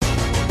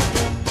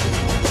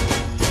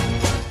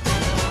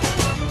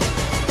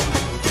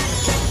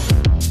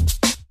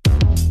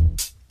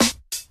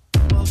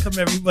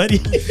everybody.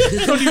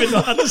 I don't even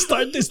know how to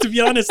start this, to be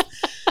honest.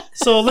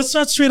 So let's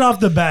start straight off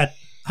the bat.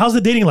 How's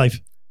the dating life?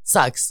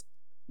 Sucks.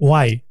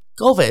 Why?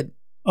 COVID.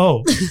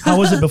 Oh, how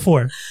was it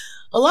before?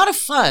 A lot of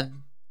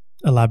fun.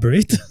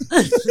 Elaborate.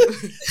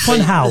 Fun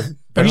how?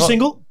 Are you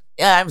single?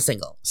 Yeah, I'm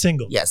single.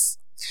 Single. Yes.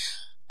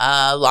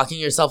 Locking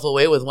yourself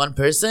away with one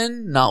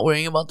person, not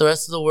worrying about the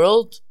rest of the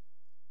world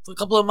for a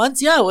couple of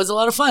months. Yeah, it was a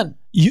lot of fun.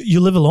 You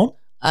live alone?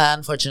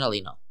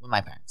 Unfortunately, no, with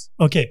my parents.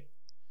 Okay.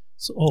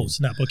 So,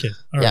 snap. Okay.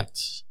 All Yeah. right.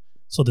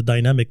 So the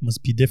dynamic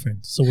must be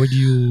different. So where do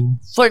you...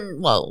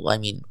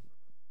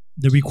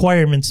 The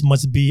requirements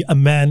must be a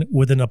man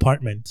with an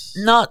apartment.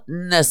 Not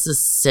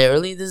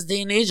necessarily this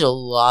day and age. A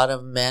lot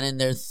of men in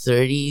their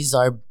 30s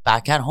are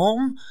back at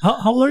home. How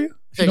old are you?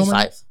 If you don't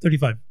mind?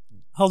 35. 35.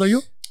 How old are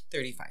you?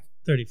 35.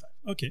 35.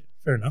 Okay.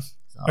 Fair enough.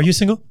 So- Are you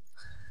single?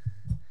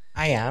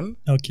 I am.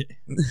 Okay.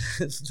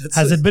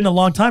 Has it been a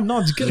long time? No,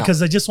 it's good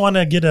because I just want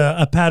to get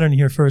a pattern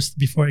here first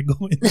before I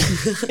go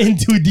in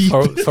too deep.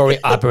 Before we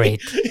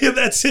operate. Yeah,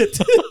 that's it.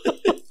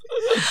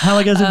 How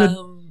long has it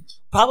been?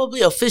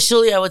 Probably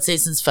officially, I would say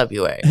since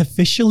February.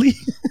 Officially?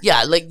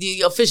 Yeah, like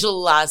the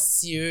official last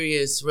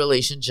serious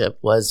relationship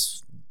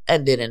was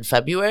ended in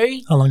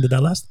February. How long did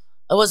that last?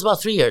 It was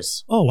about 3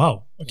 years. Oh,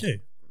 wow.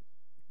 Okay.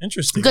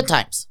 Interesting. Good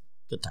times.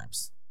 Good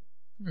times.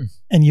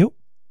 And you?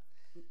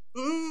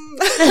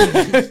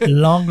 Mm.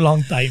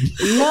 Long time.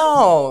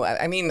 No,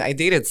 I mean, I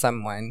dated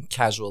someone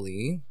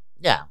casually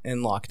Yeah. in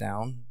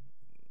lockdown.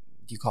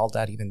 Do you call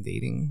that even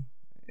dating?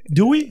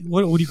 Do we?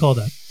 What do you call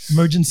that?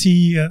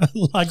 Emergency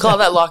lockdown? Call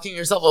that locking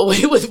yourself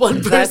away with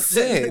one That's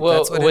person. it. Well,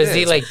 That's what was it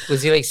he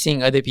is. like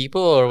seeing other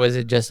people, or was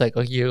it just like,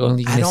 oh, you're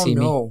only I gonna see don't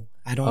me? know.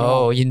 I don't Oh,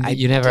 know.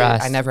 you never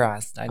asked. I never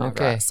asked. I never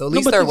Okay. asked. So at No,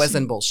 least but there this-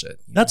 wasn't bullshit.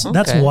 you That's know?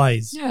 that's Okay.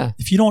 wise. Yeah.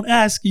 If you don't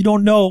ask, you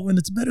don't know, and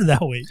it's better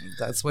that way.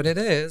 That's what it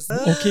is.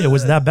 Okay, it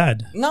was that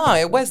bad. No,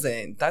 it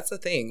wasn't. That's the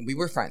thing. We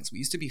were friends. We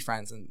used to be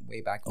friends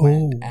way back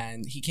when. Oh.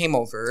 And he came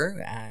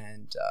over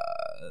and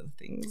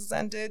things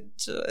ended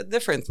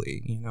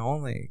differently, you know?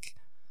 Like,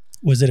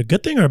 Was it a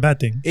good thing or a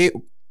bad thing? it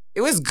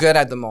was good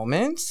at the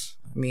moment.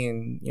 I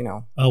mean, you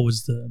know, Oh,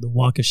 was the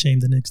walk of shame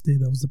the next day?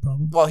 That was the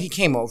problem. well, he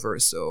came over,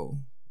 so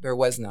there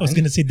was none. I was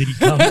gonna say, did he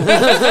come?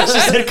 She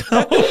said,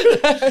 come.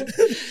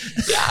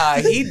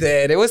 Yeah, he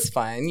did. It was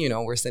fun. You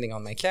know, we're sitting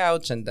on my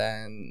couch and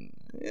then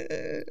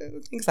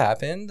things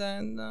happened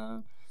and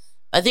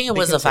I think it They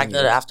was the fact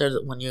that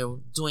continued. when you're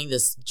doing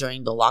this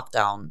during the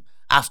lockdown,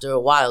 after a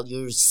while,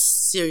 you're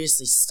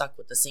seriously stuck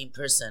with the same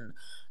person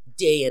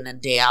day in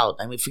and day out.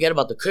 I mean, forget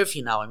about the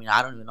curfew now. I mean,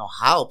 I don't even know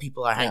how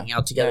people are hanging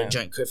out together Yeah.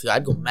 during curfew.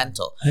 I'd go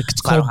mental. It's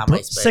I don't called have my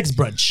space. sex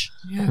brunch.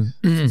 Yeah.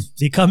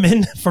 They come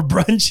in for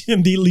brunch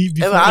and they leave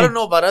before. I don't eight.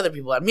 know about other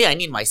people. I mean, I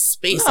need my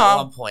space No. at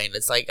one point.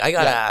 It's like,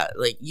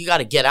 you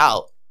gotta get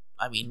out.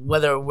 I mean,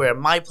 whether we're at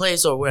my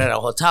place or we're at a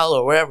hotel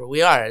or wherever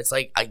we are, it's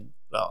like, I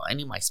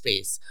need my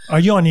space. Are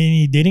you on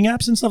any dating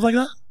apps and stuff like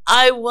that?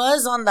 I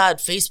was on that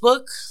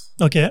Facebook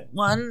Okay.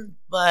 one,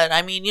 but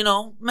I mean,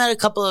 met a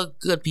couple of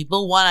good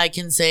people. One, I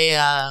can say,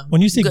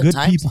 When you say good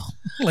times. people,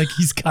 like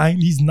he's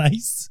kind, he's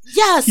nice,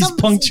 Yeah, he's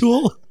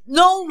punctual.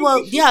 No,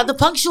 well, yeah, the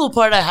punctual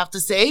part I have to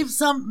say.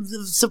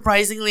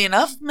 Surprisingly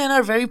enough, men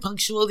are very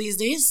punctual these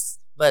days.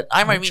 But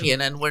I'm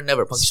Armenian and we're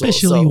never punctual.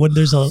 Especially so. when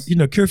there's a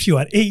curfew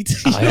at 8.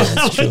 Oh, yeah, that's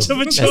Not true. much of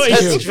a That's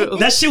choice. true.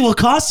 That shit will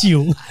cost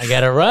you. I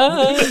gotta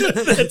run.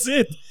 That's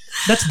it.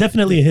 That's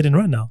definitely a hit and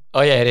run now.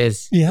 Oh yeah, it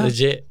is. Yeah.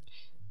 Legit.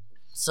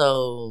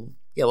 So,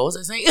 yeah, what was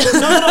I saying?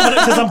 No,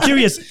 because I'm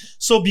curious.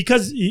 So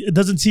because it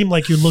doesn't seem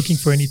like you're looking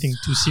for anything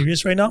too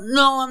serious right now.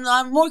 No,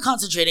 I'm more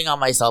concentrating on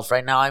myself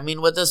right now. I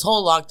mean, with this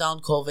whole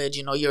lockdown, COVID,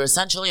 you're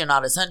essential, you're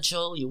not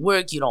essential. You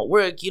work, you don't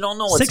work. You don't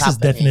know what's Sex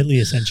happening. is definitely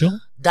essential.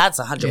 That's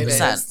it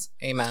 100%. is.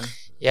 Amen.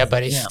 Yeah,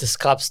 but if Yeah. the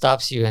cop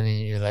stops you and then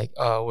you're like,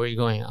 "Oh, where are you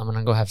going? I'm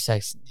gonna go have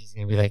sex." He's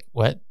gonna be like,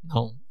 "What?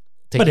 No."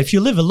 But if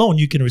you live alone,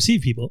 you can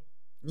receive people.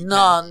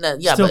 No,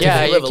 yeah, Still but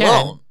Yeah, if you you live can.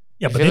 alone.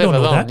 Yeah, If but you they live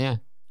don't know alone, that. yeah.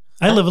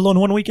 I live alone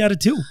 1 week out of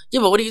 2. Yeah,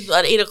 but what do you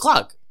at 8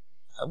 o'clock?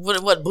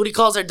 What booty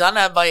calls are done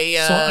at by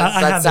So I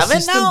at have a 7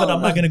 system, now? but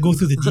I'm not going to go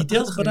through the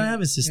details. But I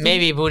have a system.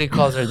 Maybe booty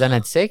calls are done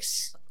at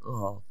 6.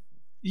 Oh.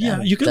 Yeah,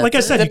 Yeah, you can. Like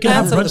I that's- said, you can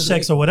have depends on brunch the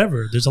sex or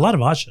whatever. There's a lot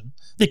of option.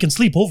 They can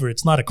sleep over.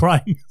 It's not a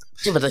crime.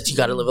 Yeah, but you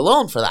got to live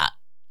alone for that.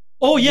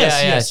 Oh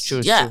yes, yeah, yes, it's true.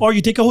 It's Yeah. true. Or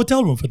you take a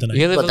hotel room for the night.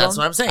 You live But alone? that's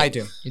what I'm saying. I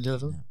do. You do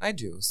live alone? I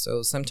do.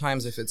 So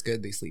sometimes if it's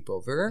good, they sleep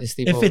over. You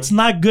sleep If over? it's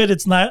not good,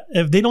 it's not.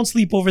 If they don't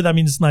sleep over, that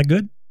means it's not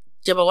good.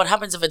 Yeah, but what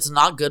happens if it's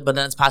not good, but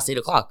then it's past 8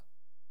 o'clock?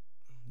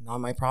 Not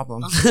my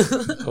problem.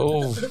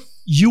 Oh.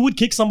 You would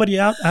kick somebody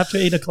out after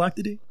 8 o'clock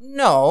today?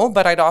 No,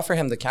 but I'd offer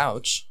him the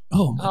couch.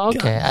 Oh, my Oh, okay.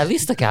 God. At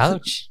least the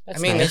couch. That's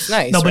I mean, nice. it's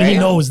nice. No, but right? he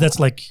knows that's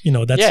like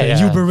that's Yeah, a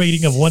yeah. Uber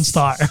rating of 1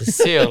 star.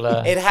 Still,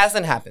 It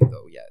hasn't happened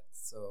though yet.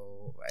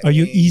 So Are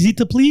you mean, easy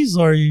to please,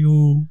 or are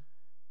you?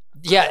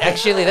 yeah,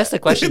 actually, that's the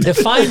question.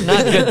 Define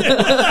not good.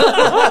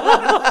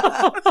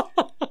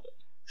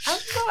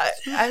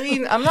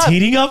 I'm not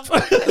Heating up?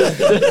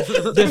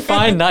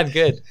 Define not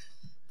good.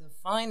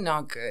 fine,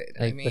 not good.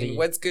 I Like, what do mean, you-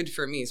 what's good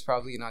for me is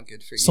probably not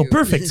good for So you.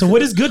 perfect. So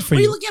what is good for What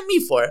are you you? looking at me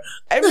for?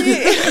 I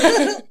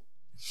mean,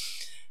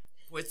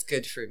 What's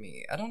good for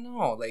me? I don't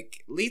know.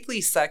 Like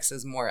lately, sex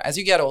is more, as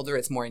you get older,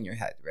 it's more in your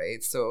head,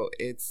 right? So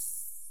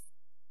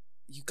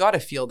you got to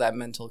feel that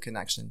mental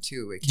connection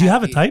too. Do you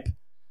have a type?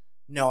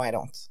 No, I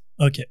don't.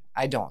 Okay.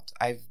 I don't.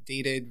 I've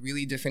dated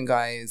really different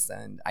guys,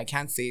 and I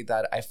can't say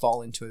that I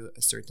fall into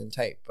a certain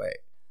type, but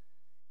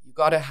you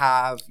got to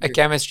have a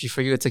chemistry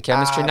for you. It's a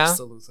chemistry now?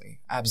 Absolutely.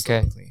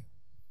 Absolutely.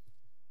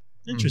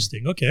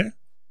 Interesting. Okay.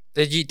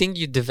 Did you think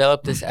you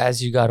developed this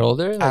as you got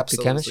older? Like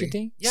Absolutely. the chemistry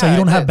thing? Yeah, so you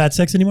don't I have did. bad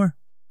sex anymore?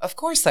 Of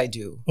course I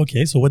do.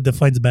 Okay. So what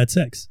defines bad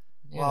sex?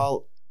 Yeah.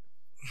 Well,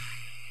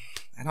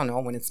 I don't know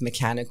when it's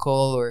mechanical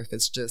or if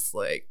it's just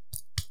like.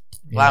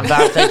 Bam,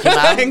 bam, thank you,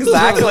 ma'am.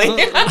 Exactly.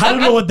 I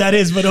don't know what that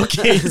is, but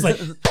okay. It's like,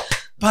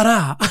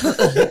 para.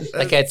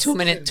 Like a two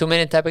minute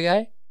type of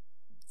guy?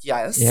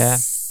 Yes. Yeah.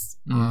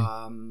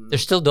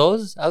 There's still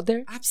those out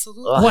there?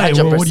 Absolutely. Why? What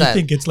do you 100%.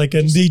 think? It's like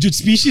an endangered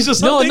species or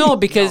something? No,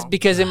 because No.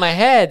 because in my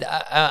head,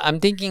 I'm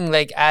thinking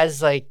like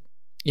as like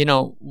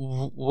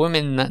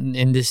women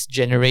in this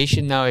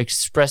generation now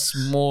express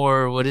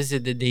more. What is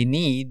it that they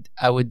need?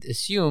 I would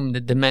assume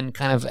that the men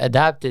kind of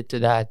adapted to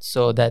that,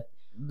 so that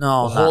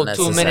No, the whole not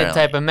 2 minute necessarily.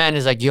 type of man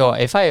is like, yo,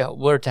 if I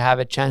were to have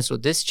a chance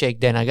with this chick,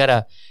 then I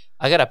gotta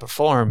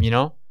perform.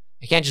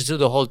 I can't just do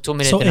the whole 2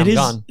 minutes So and I'm it is.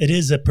 gone. It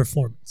is a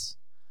performance.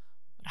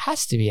 It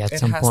has to be at It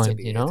some has to point,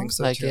 be. I think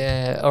so, like too.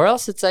 or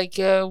else it's like,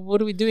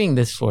 what are we doing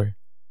this for?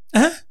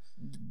 Huh?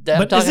 I'm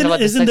But talking about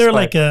the isn't sex there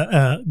part. like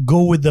a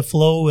go with the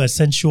flow, a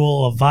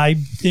sensual, a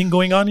vibe thing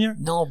going on here?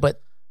 No,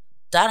 but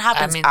That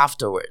happens I mean-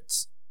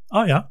 afterwards.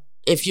 Oh yeah.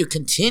 If you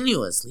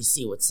continuously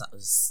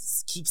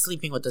keep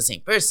sleeping with the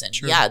same person,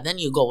 True. yeah, then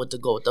you go with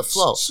the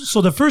flow.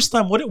 So the first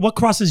time, what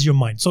crosses your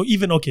mind? So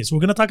even okay, so we're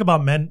gonna talk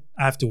about men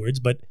afterwards,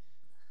 but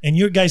in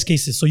your guys'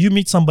 cases, so you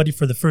meet somebody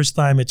for the first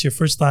time, it's your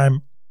first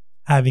time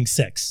having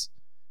sex,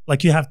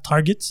 like you have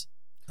targets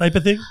type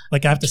of thing.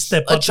 Like I have to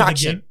step up to the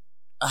Attraction. game.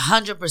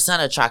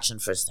 100% attraction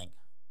first thing.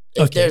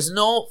 If Okay. there's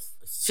no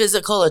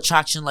physical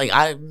attraction, like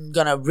I'm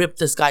gonna rip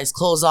this guy's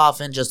clothes off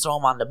and just throw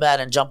him on the bed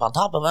and jump on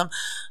top of him,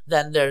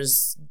 then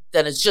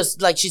it's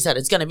just like she said,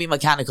 it's gonna be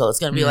mechanical. It's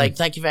gonna be like,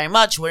 thank you very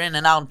much, we're in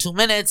and out in 2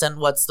 minutes, and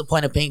what's the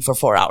point of paying for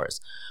 4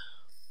 hours?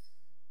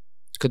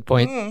 good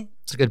point.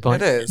 It's a good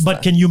point. It is.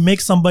 But can you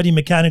make somebody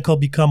mechanical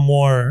become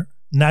more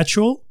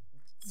natural?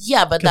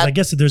 Yeah, but Because I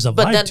guess there's a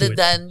vibe But to it.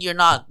 then you're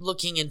not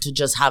looking into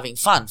just having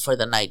fun for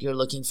the night. You're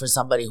looking for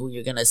somebody who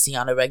you're gonna see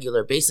on a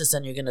regular basis,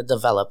 and you're gonna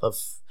develop a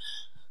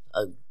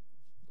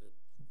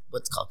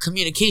what's called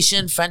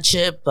communication,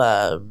 friendship.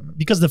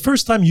 Because the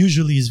first time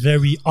usually is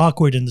very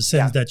awkward in the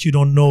sense that you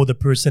don't know the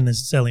person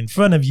is selling in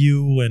front of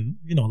you, and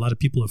a lot of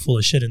people are full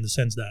of shit in the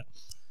sense that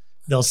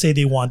they'll say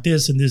they want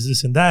this and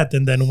this and that,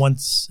 and then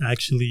once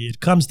actually it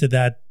comes to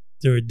that,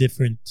 they're a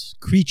different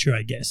creature,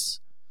 I guess.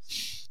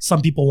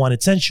 Some people want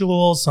it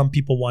sensual, some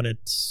people want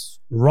it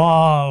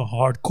raw,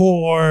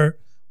 hardcore,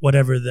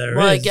 whatever there is.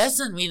 Well, I guess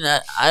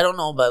I don't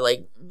know, but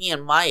like me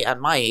and at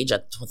my age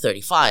at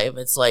 35,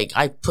 it's like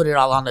I put it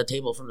all on the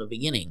table from the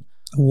beginning.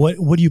 What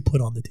do you put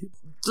on the table?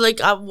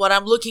 Like what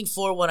I'm looking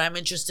for, what I'm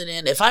interested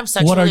in. If I'm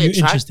sexually What are you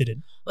interested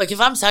in? Like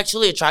if I'm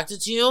sexually attracted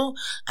to you,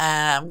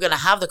 I'm gonna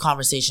have the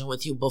conversation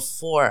with you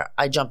before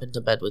I jump into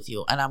bed with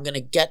you, and I'm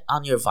gonna get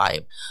on your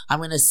vibe. I'm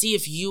gonna see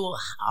if you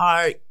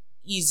are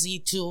easy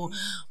to.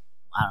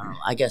 I don't know.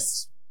 I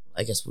guess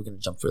we're gonna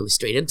jump really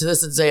straight into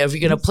this and say if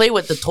you're gonna play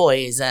with the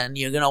toys and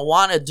you're gonna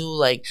want to do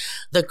like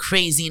the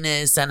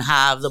craziness and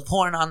have the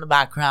porn on the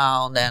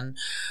background and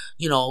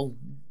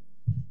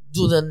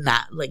do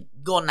the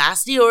go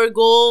nasty or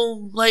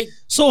go like.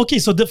 So okay,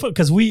 so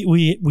because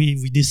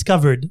we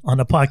discovered on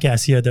a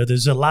podcast here that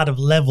there's a lot of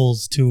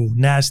levels to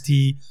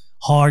nasty,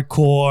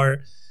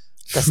 hardcore,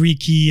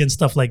 freaky, and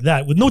stuff like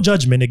that with no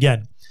judgment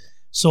again.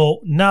 So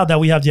now that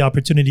we have the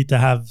opportunity to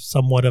have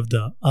somewhat of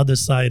the other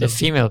side The of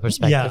female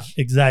perspective. yeah,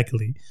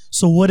 exactly.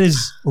 So what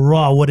is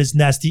raw? What is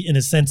nasty in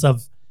a sense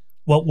of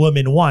what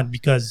women want?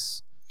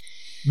 Because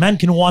men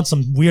can want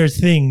some weird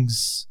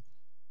things,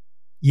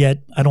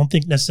 yet I don't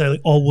think necessarily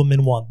all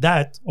women want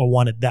that or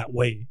want it that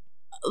way.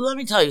 Let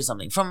me tell you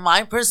something. From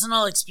my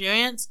personal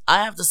experience,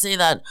 I have to say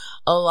that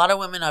a lot of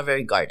women are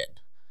very guarded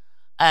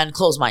and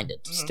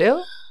closed-minded.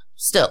 Still.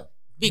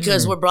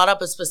 Because we're brought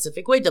up a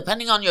specific way,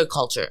 depending on your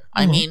culture.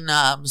 I mean,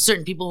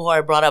 certain people who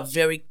are brought up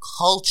very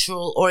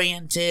cultural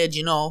oriented,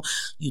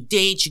 you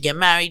date, you get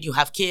married, you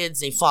have kids,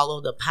 they follow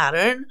the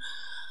pattern.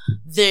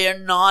 They're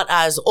not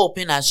as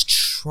open as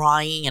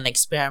trying and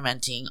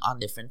experimenting on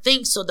different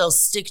things, so they'll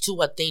stick to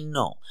what they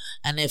know.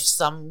 And if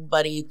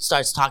somebody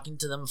starts talking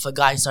to them, if a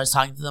guy starts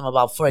talking to them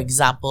about, for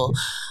example,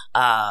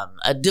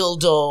 a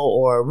dildo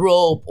or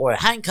rope or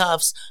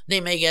handcuffs,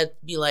 they may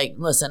be like,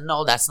 listen,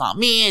 no, that's not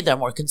me. They're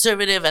more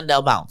conservative, and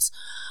they'll bounce.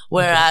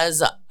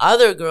 Whereas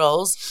other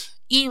girls,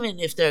 even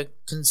if they're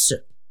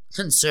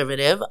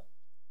conservative,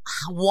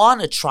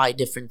 want to try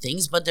different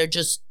things, but they're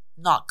just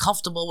not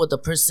comfortable with the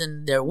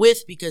person they're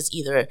with because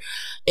either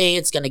A,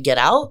 it's going to get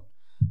out,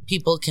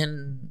 people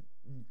can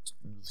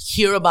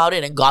hear about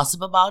it and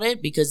gossip about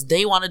it because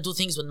they want to do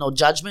things with no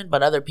judgment,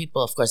 but other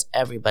people, of course,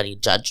 everybody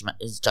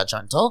is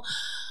judgmental.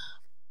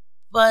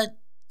 But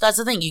That's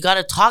the thing. You got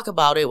to talk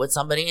about it with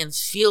somebody and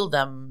feel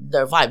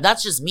their vibe.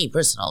 That's just me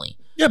personally.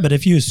 Yeah, but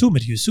if you assume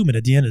it, you assume it.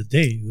 At the end of the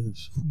day, who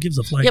gives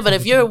a flying? Yeah, but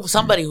if you're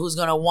somebody who's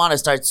gonna want to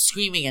start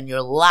screaming and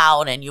you're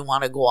loud and you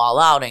want to go all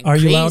out and Are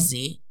you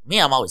crazy, me,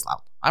 I'm always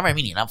loud. I'm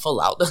Armenian. I'm full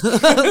loud.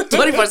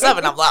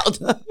 24/7. I'm loud.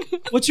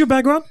 What's your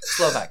background?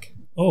 Slovak.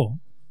 Oh.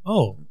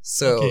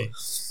 So Okay.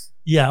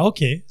 Yeah.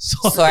 Okay.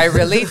 so I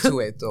relate to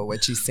it though,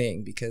 what she's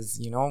saying,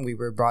 because we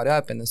were brought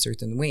up in a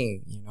certain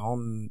way.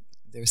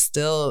 There's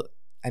still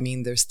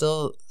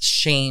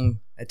shame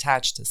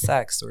attached to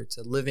sex or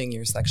to living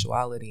your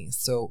sexuality.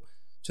 So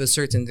to a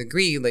certain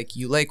degree, like,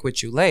 you like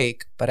what you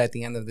like, but at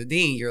the end of the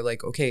day, you're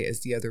like, okay,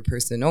 is the other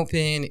person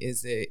open?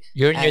 Is it?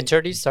 You're in your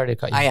 30s? Sorry to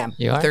cut you. I am.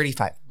 You are?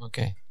 35.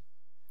 Okay.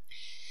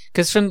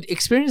 Because from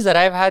experience that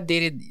I've had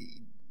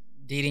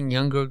dating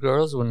younger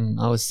girls when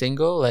I was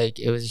single, like,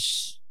 it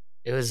wasn't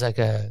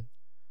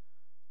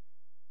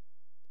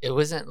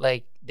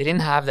like, they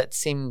didn't have that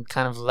same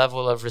kind of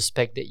level of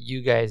respect that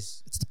you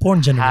guys It's the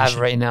porn generation. have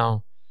right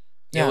now.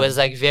 Yeah. It was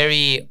like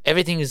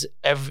everything was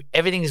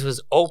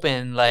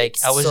open. Like,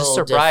 I was just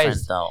different,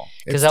 surprised though.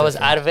 because I was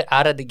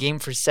out of the game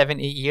for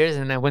 7-8 years,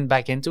 and I went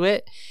back into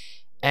it,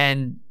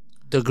 and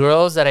the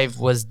girls that I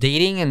was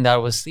dating and that I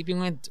was sleeping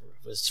with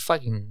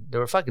they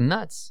were fucking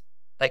nuts.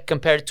 Like,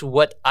 compared to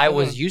what I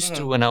was used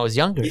to when I was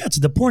younger. Yeah, it's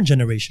the porn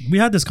generation. We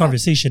had this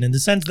conversation in the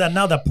sense that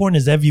now that porn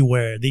is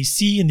everywhere, they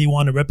see and they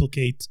want to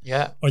replicate,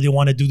 or they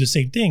want to do the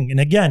same thing. And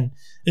again,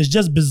 it's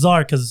just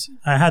bizarre because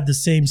I had the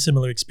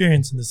similar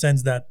experience in the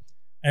sense that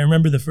I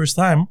remember the first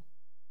time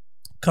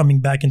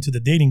coming back into the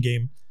dating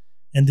game,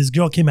 and this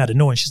girl came out of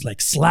nowhere and she's like,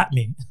 slap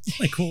me.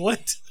 Like,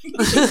 what?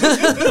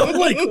 I'm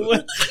like,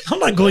 what? I'm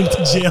not going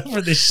to jail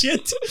for this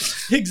shit.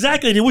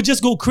 Exactly. And it would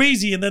just go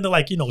crazy. And then they're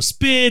like,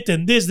 spit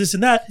and this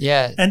and that.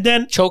 Yeah. And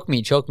then choke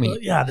me.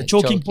 The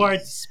choking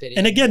part. Spitting.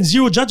 And again,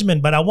 zero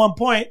judgment. But at one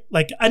point,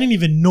 like, I didn't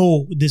even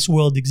know this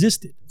world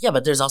existed. Yeah,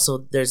 but there's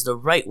the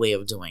right way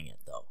of doing it,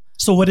 though.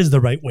 So what is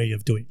the right way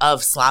of doing it?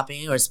 Of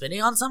slapping or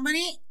spitting on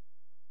somebody?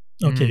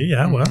 Okay,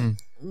 yeah, well,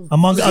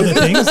 among other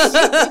things.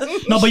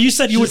 No, but you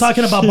said you were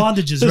talking about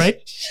bondages, right?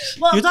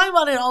 Well, I'm talking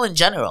about it all in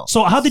general.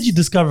 So how did you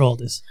discover all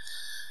this?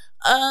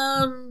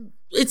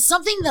 It's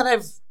something that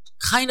I've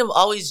kind of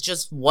always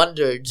just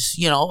wondered,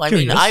 I Curious.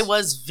 mean, I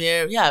was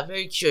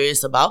very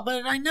curious about,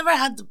 but I never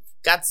had the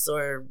guts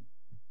or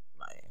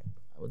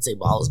I would say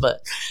balls,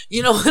 but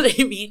you know what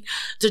I mean,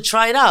 to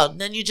try it out.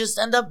 Then you just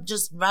end up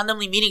just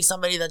randomly meeting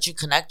somebody that you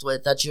connect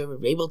with, that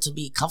you're able to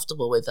be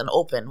comfortable with and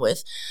open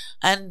with,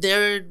 and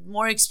they're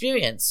more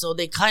experienced. So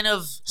they kind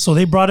of... So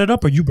they brought it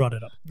up or you brought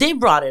it up? They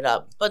brought it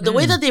up. But the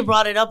way that they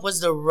brought it up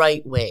was the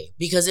right way,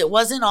 because it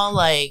wasn't all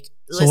like...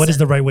 So what is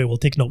the right way? We'll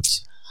take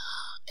notes.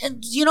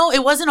 And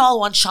it wasn't all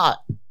one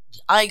shot.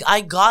 I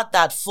got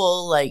that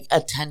full like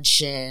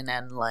attention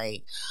and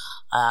like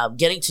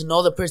getting to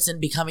know the person,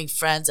 becoming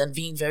friends, and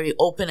being very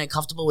open and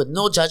comfortable with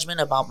no judgment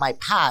about my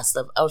past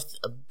of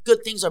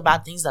good things or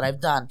bad things that I've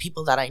done,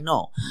 people that I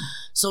know.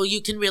 So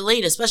you can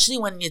relate, especially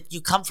when you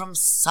come from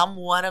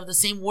somewhat of the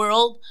same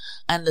world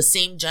and the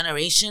same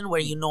generation where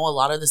you know a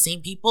lot of the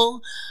same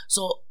people.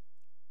 So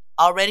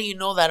already you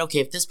know that, okay,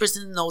 if this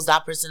person knows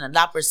that person and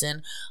that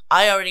person,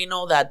 I already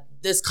know that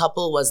this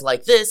couple was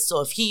like this.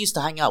 So if he used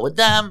to hang out with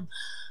them,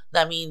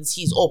 that means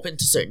he's open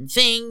to certain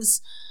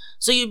things.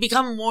 So you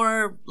become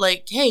more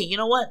like, hey, you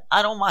know what?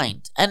 I don't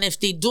mind. And if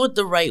they do it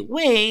the right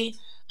way,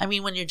 I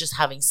mean, when you're just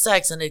having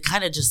sex and it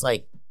kind of just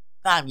like,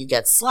 bam, you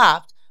get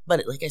slapped.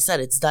 But like I said,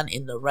 it's done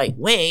in the right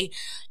way.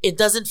 It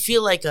doesn't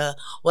feel like a,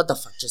 what the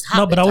fuck just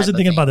happened? No, but I wasn't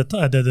thinking about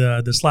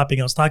the slapping.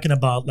 I was talking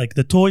about like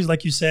the toys,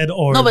 like you said,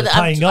 or No, but the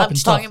tying up and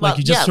stuff. Like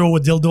you just throw a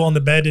dildo on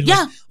the bed and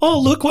like, oh,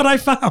 look what I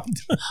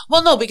found.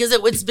 Well, no, because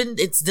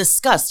it's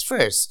discussed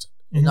first.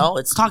 You know,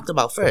 it's talked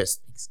about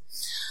first.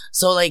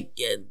 So like,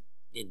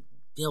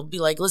 you'll be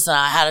like, listen,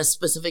 I had a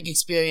specific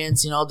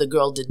experience, the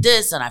girl did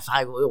this and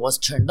I was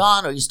turned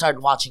on, or you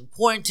started watching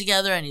porn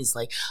together and he's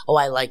like, oh,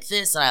 I like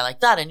this and I like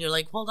that. And you're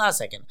like, hold on a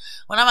second.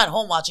 When I'm at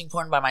home watching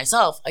porn by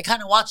myself, I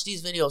kind of watch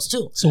these videos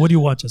too. So what do you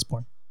watch as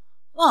porn?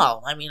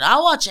 Well, I mean,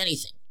 I'll watch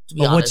anything, to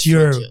be honest. What's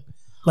your,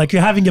 like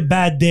you're having a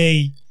bad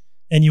day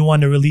and you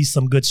want to release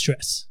some good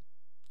stress?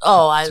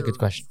 Oh, That's a good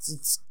question.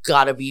 It's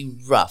gotta be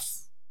rough.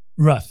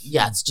 Rough.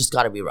 Yeah, it's just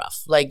got to be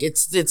rough. Like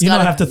it's. You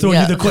don't have to throw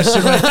you the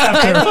question right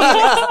after.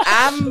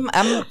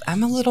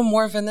 I'm a little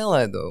more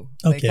vanilla though.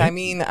 Okay. Like, I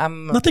mean,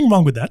 I'm nothing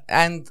wrong with that.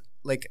 And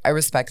like I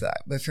respect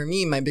that, but for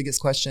me, my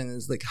biggest question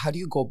is like, how do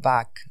you go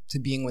back to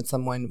being with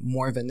someone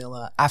more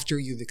vanilla after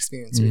you've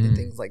experienced certain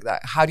things like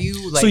that? How do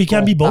you like? So you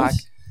can't be both. Back?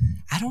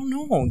 I don't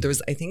know.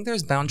 I think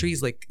there's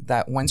boundaries like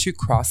that. Once you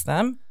cross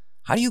them,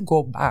 how do you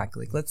go back?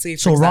 Like, let's say,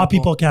 for example, raw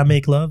people can't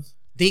make love.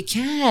 They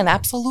can,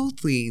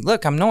 absolutely.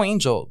 Look, I'm no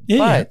angel,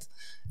 but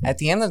at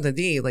the end of the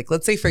day, like,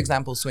 let's say, for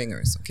example,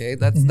 swingers, okay?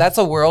 That's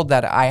a world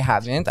that I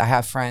haven't. I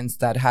have friends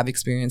that have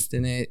experienced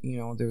in it.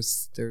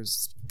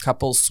 There's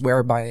couples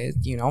swear by it,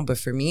 but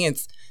for me,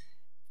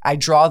 I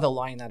draw the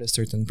line at a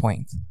certain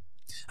point.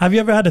 Have you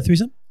ever had a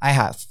threesome? I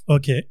have.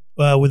 Okay.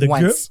 With a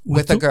girl? Once,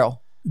 with a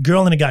girl.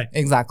 girl and a guy.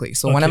 Exactly.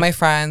 So one of my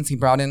friends, he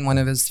brought in one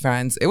of his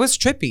friends. It was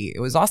trippy. It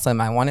was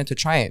awesome. I wanted to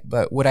try it,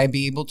 but would I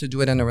be able to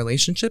do it in a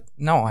relationship?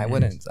 No, I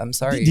wouldn't. I'm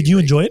sorry. Did you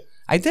enjoy it?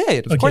 I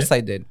did. Of course I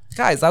did.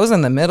 Guys, I was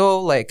in the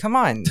middle. Like, come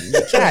on.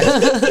 You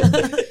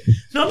can't.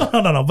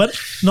 No. But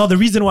no, the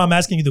reason why I'm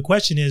asking you the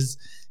question is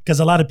because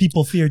a lot of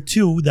people fear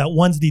too that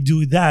once they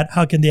do that,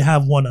 how can they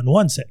have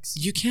one-on-one sex?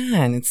 You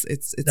can. It's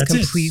That's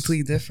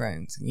completely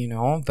different, you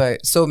know.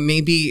 But so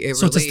maybe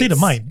it's a state of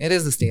mind. It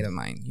is a state of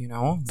mind, you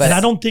know. But and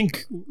I don't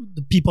think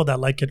the people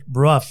that like it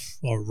rough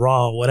or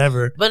raw or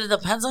whatever. But it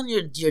depends on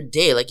your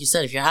day. Like you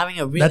said, if you're having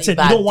a really That's it.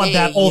 bad You don't want day,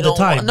 that all the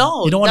time.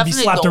 No, you don't want to be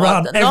slapped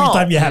around every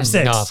time you have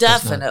sex. No, of course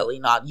Definitely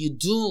not. You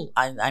do.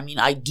 I mean,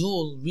 I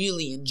do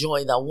really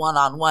enjoy the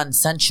one-on-one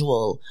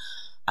sensual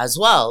as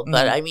well.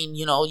 But I mean,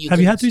 you know,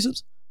 have you had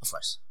threesomes? Of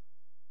course.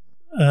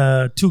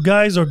 2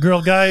 guys or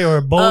girl guy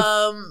or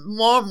both?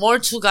 More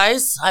 2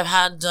 guys. I've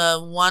had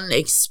one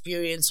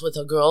experience with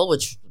a girl,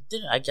 which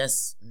I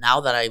guess now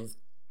that I've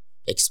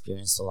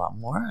experienced a lot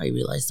more, I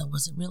realized that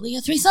wasn't really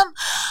a threesome.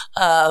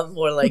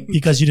 More like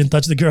because you didn't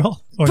touch the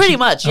girl. Pretty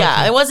much, yeah.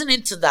 I wasn't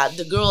into that.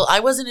 The girl,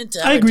 I wasn't into.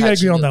 I agree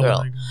on that girl.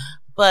 one.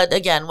 But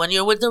again, when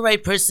you're with the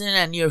right person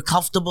and you're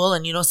comfortable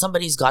and you know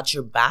somebody's got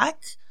your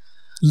back.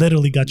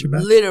 Literally got your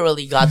back.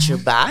 Literally got your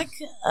back.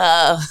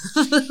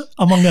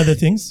 Among other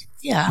things.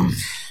 Yeah.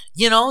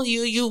 You know,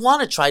 you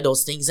want to try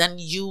those things and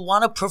you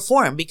want to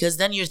perform because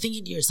then you're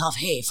thinking to yourself,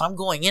 hey, if I'm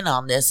going in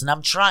on this and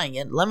I'm trying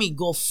it, let me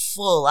go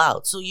full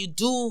out. So you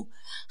do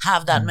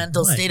have that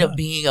mental state of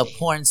being a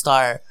porn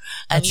star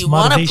and you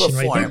want to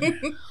perform. Right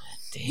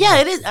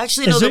yeah, it is.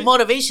 Actually, no, the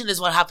motivation is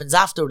what happens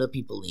after the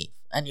people leave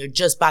and you're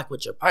just back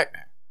with your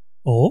partner.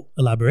 Oh,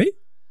 elaborate.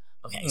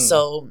 Okay,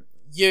 so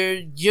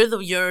you're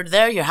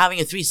there, you're having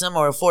a threesome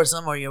or a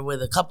foursome, or you're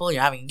with a couple,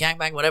 you're having a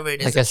gangbang, whatever it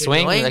is. Like a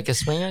swing, like a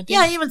swinger thing?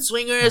 Yeah, even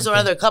swingers or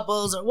other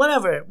couples or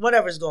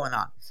whatever's going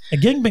on. A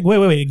gangbang. Wait.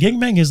 A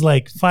gangbang is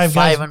like 5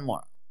 guys. 5 and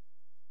more.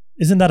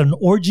 Isn't that an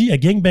orgy? A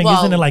gangbang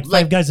isn't it like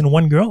 5 guys and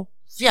 1 girl?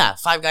 Yeah,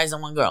 5 guys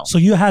and 1 girl. So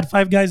you had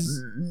 5 guys?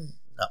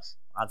 No.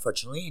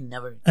 Unfortunately, it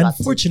never.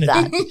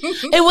 Unfortunately,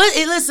 it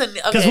was. Listen,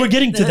 because we're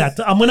getting to that.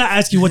 I'm gonna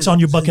ask you what's on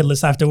your bucket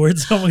list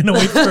afterwards. I'm gonna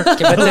wait for.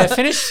 But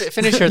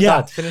finish your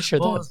thought. Finish your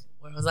thought.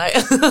 Where was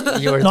I?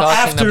 You were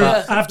talking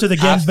about after the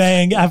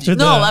gangbang. After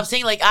the. No, I'm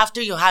saying like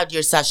after you had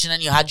your session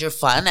and you had your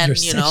fun and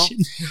your know.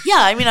 Yeah,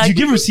 I mean, Did you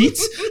give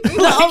receipts?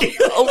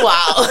 Oh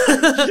wow!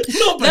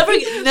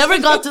 Never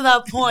got to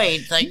that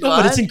point. Like,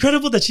 but it's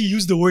incredible that she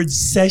used the word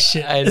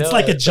session. I know, it's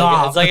like a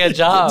job. It's like a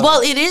job.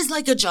 Well, it is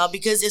like a job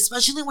because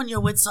especially when you're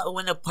with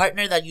a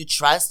partner that you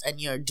trust and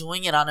you're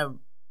doing it on a,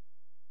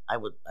 I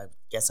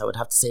guess I would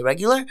have to say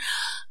regular,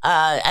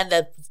 and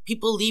that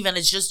people leave and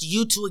it's just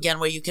you two again,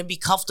 where you can be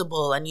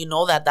comfortable and you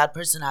know that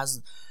person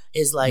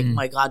is like,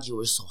 my God, you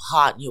were so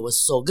hot, you were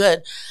so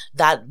good.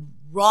 That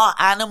raw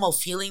animal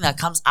feeling that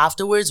comes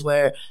afterwards,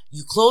 where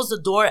you close the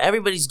door,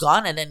 everybody's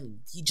gone, and then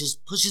he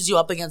just pushes you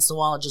up against the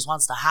wall and just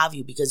wants to have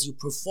you because you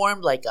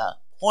performed like a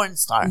porn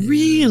star.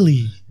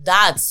 Really?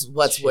 That's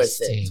what's worth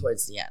it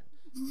towards the end.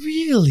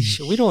 Really?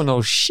 We don't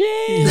know shit.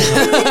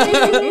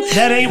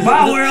 That ain't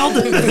my world.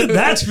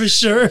 That's for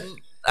sure.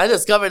 I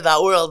discovered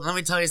that world. Let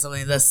me tell you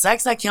something. The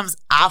sex that comes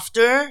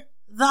after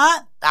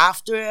that,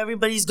 after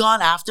everybody's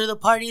gone, after the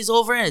party's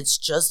over, and it's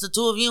just the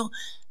 2 of you,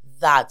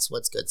 that's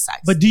what's good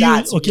sex. But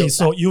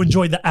so you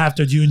enjoy the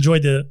after. Do you enjoy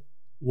the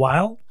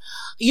while?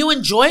 You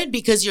enjoy it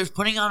because you're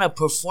putting on a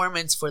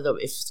performance for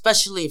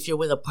especially if you're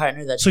with a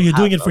partner that. So you're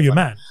doing it for your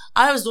man.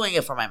 I was doing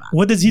it for my man.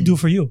 What does he do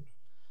for you?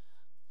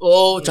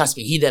 Oh, trust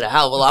me, he did a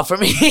hell of a lot for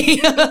me.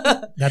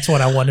 That's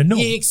what I want to know.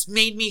 He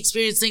made me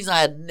experience things I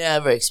had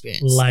never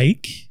experienced.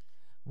 Like?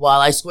 Well,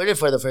 I squirted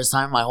for the first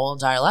time my whole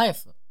entire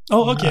life.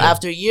 Oh, okay.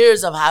 After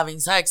years of having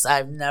sex,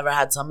 I've never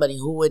had somebody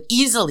who would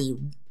easily,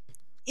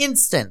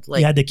 instant, like.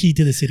 He had the key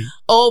to the city.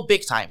 Oh,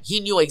 big time. He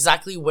knew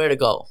exactly where to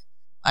go.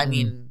 I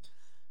mean,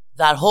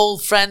 that whole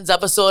Friends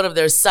episode of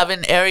their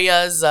 7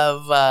 areas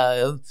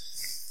of.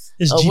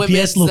 His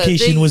GPS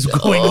location was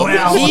going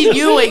well. He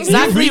knew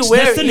exactly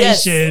where.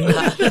 Destination.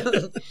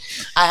 Yes.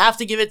 I have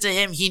to give it to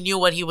him. He knew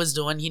what he was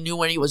doing. He knew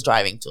where he was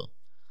driving to.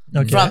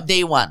 Okay. From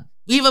day one.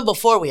 Even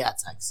before we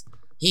had sex.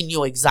 He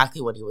knew exactly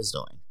what he was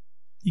doing.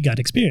 He got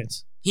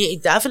experience. He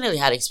definitely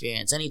had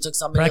experience. And he took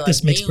somebody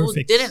Practice like makes me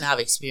perfect. who didn't have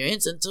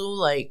experience into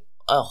like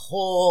a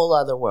whole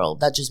other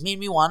world. That just made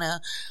me want to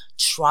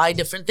try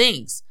different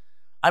things.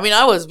 I mean,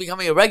 I was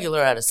becoming a regular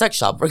at a sex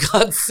shop, for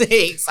God's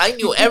sakes. I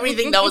knew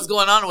everything that was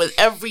going on with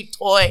every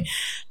toy,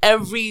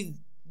 every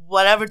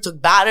whatever took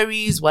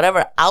batteries,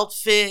 whatever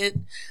outfit,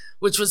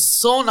 which was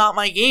so not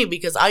my game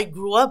because I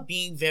grew up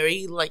being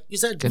very, like you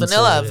said,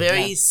 vanilla,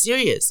 very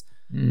serious.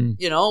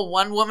 You know,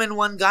 1 woman,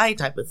 1 guy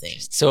type of thing.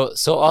 So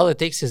all it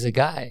takes is a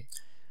guy.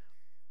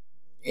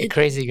 A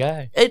crazy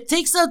guy. It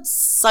takes a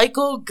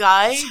psycho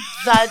guy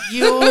that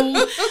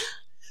you...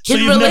 So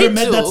you've never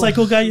met that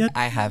psycho guy yet?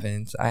 I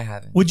haven't.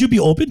 Would you be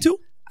open to?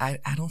 I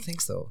don't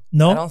think so.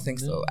 No? I don't think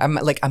so.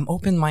 I'm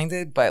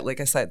open-minded, but like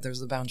I said, there's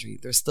a boundary.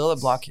 There's still a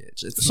blockage.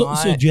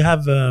 So do you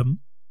have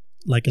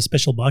like a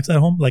special box at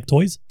home, like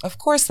toys? Of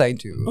course I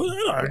do.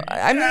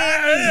 I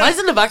mean, Mine's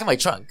in the back of my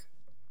trunk.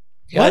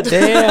 God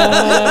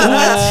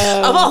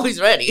damn. I'm always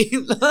ready.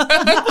 God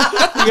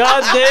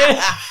damn.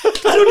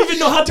 I don't even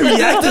know how to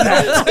react to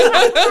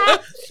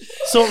that.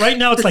 So right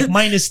now it's like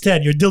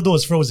 -10. Your dildo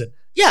is frozen.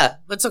 Yeah,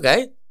 that's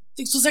okay.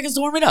 Takes 2 seconds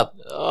to warm it up.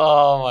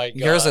 Oh my God.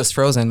 yours is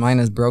frozen, mine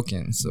is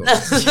broken. So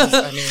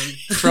I mean,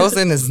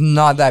 frozen is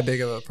not that big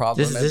of a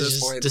problem at this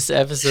point. This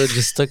episode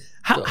just took.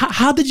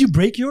 How did you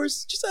break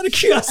yours? Just out of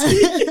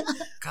curiosity.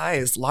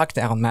 Guys,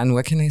 lockdown, man.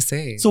 What can I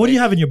say? So what do you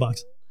have in your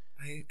box?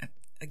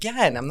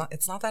 Again, I'm not.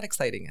 It's not that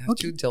exciting. I have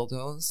 2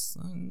 dildos.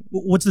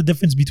 What's the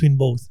difference between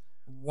both?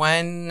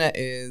 One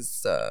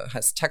is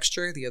has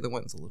texture. The other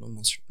one's a little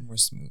more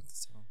smooth.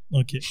 So.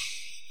 Okay.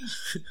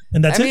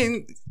 And that's I it?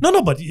 mean,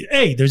 No, but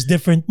hey, there's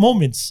different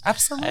moments.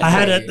 absolutely.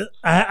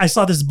 I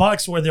saw this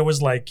box where there was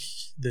like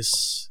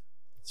this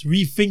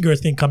 3-finger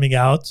thing coming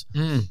out,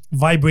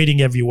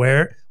 vibrating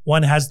everywhere.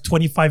 One has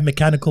 25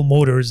 mechanical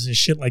motors and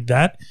shit like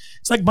that.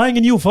 It's like buying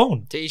a new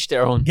phone. To each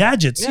their own.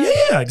 Gadgets.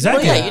 Yeah,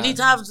 exactly. Well, yeah, you need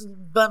to have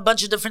a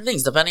bunch of different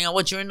things depending on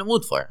what you're in the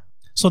mood for.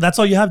 So that's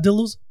all you have,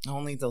 dildos?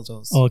 Only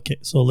dildos. Okay,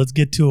 so let's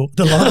get to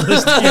the long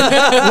list here.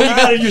 What you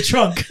got in your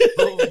trunk?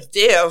 Oh,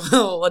 damn,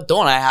 what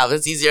don't I have?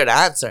 It's easier to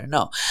answer.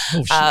 No,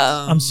 Oh shit!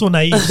 I'm so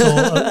naive. So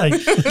like,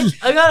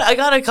 I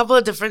got a couple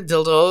of different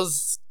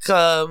dildos.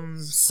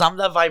 Some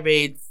that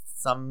vibrate,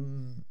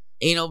 some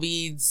anal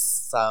beads,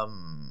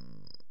 some.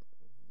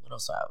 What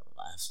else do I have?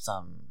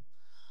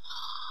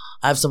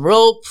 I have some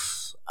rope.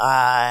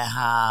 I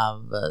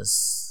have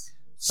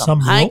some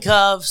rope?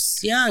 handcuffs.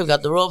 Yeah, we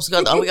got the ropes.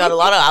 We got a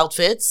lot of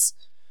outfits.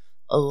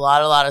 A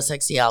lot of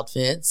sexy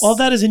outfits. all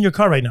that is in your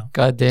car right now.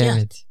 God damn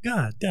Yeah. it.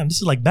 God damn, this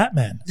is like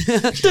Batman. Well,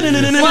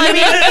 I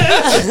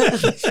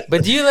mean,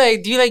 But do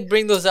you like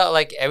bring those out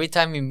like every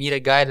time you meet a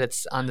guy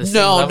that's on the same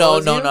no. level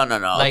as you?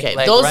 Okay,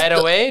 Like those right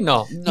away?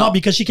 No. No,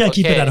 because she can't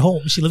keep it Okay. at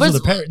home. She lives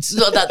with First- her parents.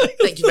 No,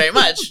 thank you very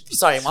much.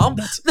 Sorry, mom.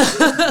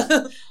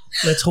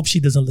 Let's hope she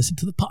doesn't listen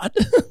to the pod.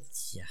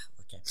 Yeah.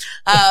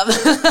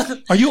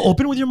 Okay. Are you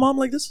open with your mom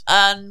like this?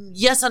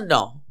 Yes and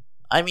no.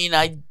 I mean,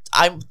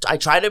 I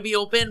try to be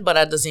open, but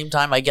at the same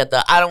time, I get the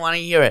I don't want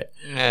to hear it.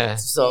 Yeah.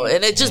 So,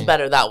 and it's just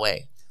better that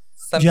way.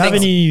 Do you have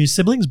any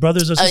siblings,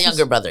 brothers or A sisters?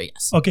 younger brother,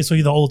 yes. Okay, so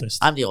you're the oldest.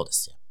 I'm the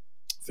oldest. Yeah.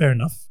 Fair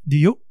enough. Do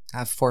you? I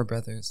have 4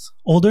 brothers.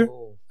 Older?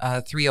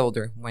 3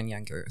 older, 1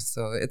 younger.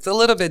 So it's a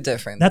little bit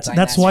different. That's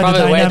dynamic. why the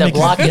Probably where the dynamic.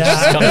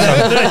 blockage comes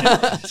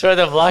from. That's where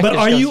the blockage But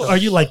comes from. are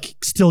you like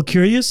still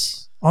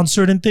curious on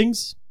certain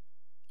things?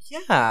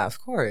 Yeah, of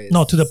course.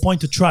 No, to the point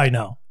to try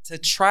now. To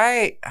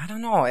try, I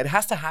don't know. It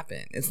has to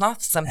happen. It's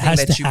not something has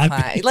that to you happen.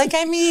 plan. Like,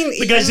 I mean,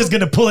 The guy's just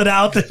gonna pull it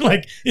out and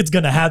like it's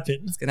gonna happen.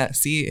 It's gonna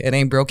see it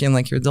ain't broken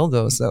like your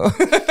dildo. So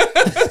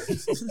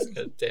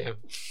God damn.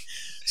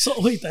 So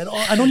wait,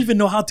 I don't even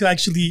know how to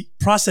actually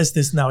process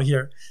this now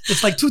here.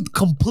 It's like 2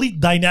 complete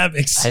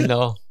dynamics. I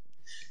know.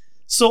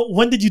 So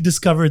when did you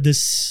discover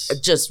this?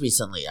 Just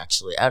recently,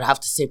 actually. I'd have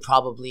to say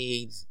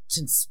probably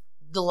since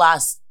the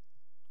last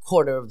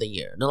quarter of the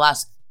year.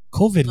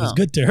 COVID was No.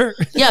 good to her.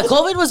 Yeah,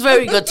 COVID was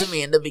very good to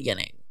me in the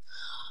beginning.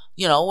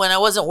 You know, when I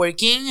wasn't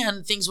working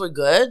and things were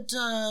good,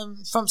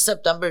 from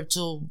September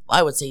to,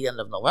 I would say, the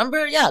end of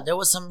November, yeah, there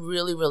was some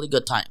really, really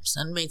good times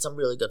and made some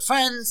really good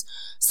friends.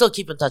 Still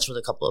keep in touch with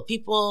a couple of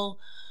people,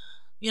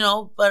 you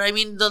know, but I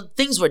mean, the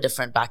things were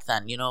different back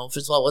then, you know.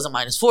 First of all, it wasn't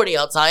 -40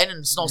 outside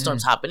and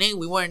snowstorms happening.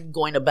 We weren't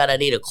going to bed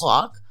at 8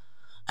 o'clock.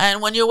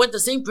 And when you're with the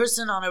same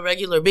person on a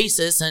regular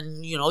basis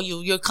and, you know,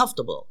 you're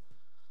comfortable.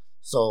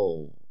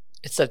 So...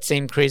 It's that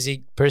same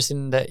crazy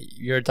person that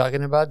you're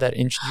talking about that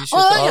introduced you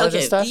Oh, to all yeah, of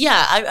this stuff?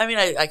 Yeah, I mean,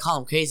 I call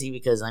him crazy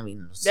because, I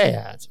mean...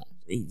 Yeah, that's fine.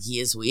 He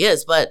is who he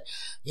is, but,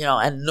 you know,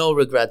 and no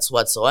regrets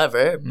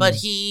whatsoever. But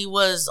he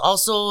was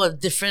also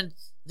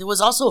there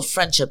was also a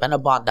friendship and a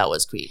bond that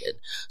was created.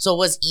 So it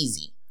was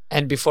easy.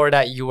 And before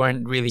that, you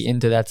weren't really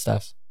into that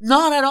stuff.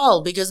 Not at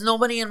all, because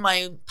nobody in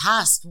my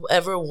past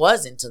ever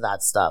was into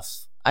that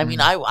stuff. I mean,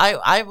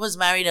 I was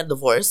married and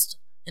divorced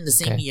in the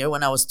same Okay. year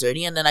when I was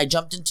 30, and then I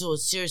jumped into a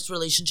serious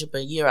relationship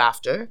a year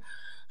after,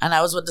 and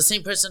I was with the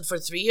same person for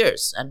 3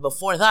 years. And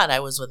before that, I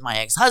was with my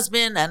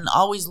ex-husband and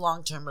always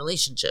long-term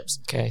relationships.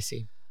 Okay, I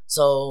see.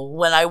 So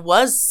when I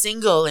was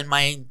single in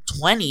my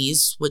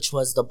 20s, which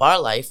was the bar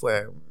life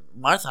where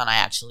Martha and I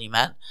actually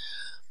met,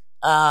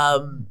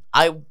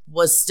 I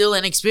was still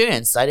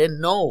inexperienced. I didn't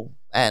know.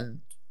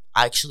 And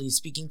actually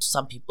speaking to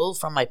some people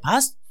from my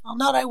past,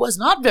 found out I was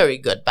not very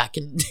good back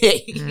in the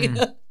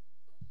day.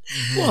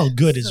 Well,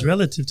 good is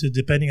relative to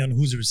depending on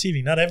who's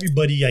receiving. Not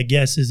everybody, I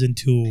guess, is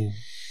into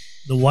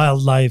the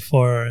wildlife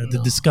or the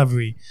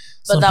discovery.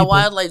 But Some that people-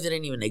 wildlife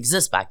didn't even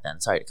exist back then.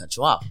 Sorry to cut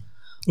you off.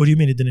 What do you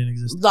mean it didn't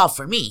exist? Not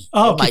for me.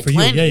 Oh, In okay, my for you.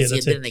 20s, Yeah, it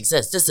that's didn't it.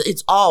 exist.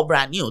 It's all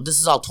brand new. This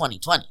is all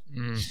 2020.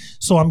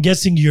 So I'm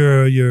guessing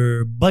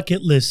your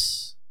bucket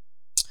list.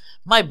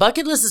 My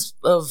bucket list is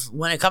of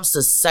when it comes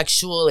to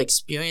sexual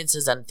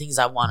experiences and things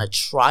I want to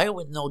try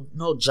with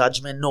no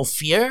judgment, no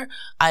fear,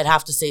 I'd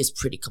have to say is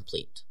pretty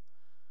complete.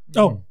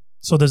 Oh,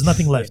 so there's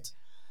nothing left.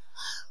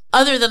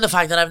 Other than the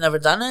fact that I've never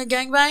done a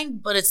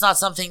gangbang, but it's not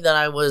something that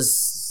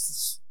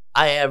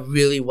I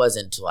really was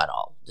into at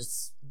all.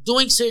 Just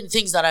doing certain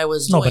things that I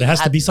was doing. No, but it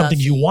has to be something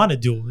you want to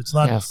do. It's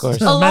not. Yeah, of course.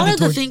 It's not A lot of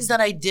mandatory. the things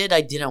that I did,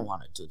 I didn't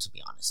want to do, to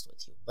be honest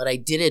with you. But I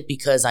did it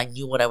because I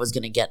knew what I was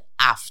going to get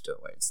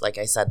afterwards. Like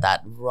I said,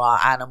 that raw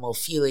animal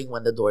feeling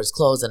when the doors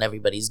close and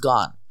everybody's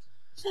gone.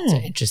 It's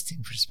an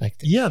interesting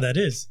perspective. Yeah, that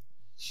is.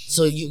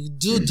 So you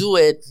do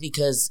it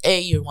because A,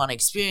 you want to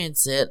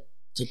experience it,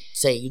 to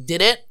say you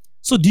did it.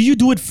 So do you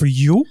do it for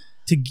you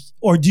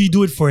or do you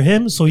do it for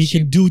him so he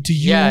can do to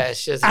you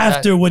it's just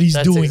after what he's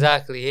that's doing?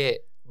 exactly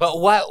it. But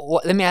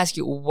what? Let me ask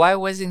you, why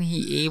wasn't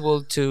he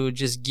able to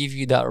just give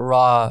you that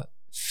raw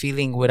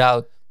feeling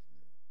without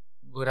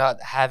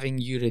having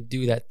you to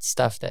do that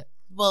stuff that?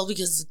 Well,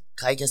 because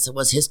I guess it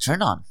was his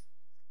turn on.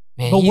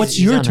 Man, But what's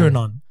your turn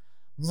on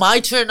My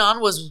turn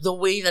on was the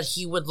way that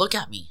he would look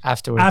at me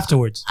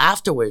afterwards?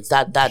 afterwards.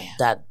 That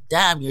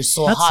damn, you're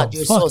so That's hot, some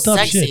you're so fucked up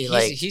sexy. shit.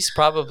 Like He's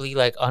probably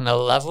like on a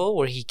level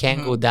where he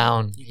can't go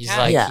down. He's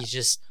like Yeah.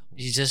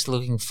 he's just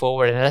looking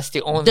forward, and that's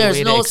the only there's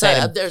way no to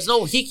excite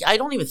him. I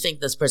don't even think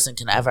this person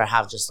can ever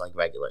have just like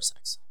regular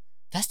sex.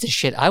 That's the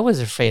shit I was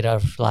afraid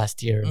of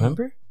last year.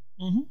 Remember?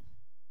 Mm-hmm.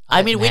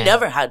 I mean, we Man.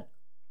 never had.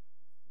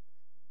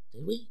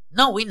 Did we?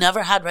 No, we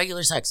never had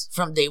regular sex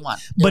from day one.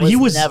 But he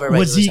was never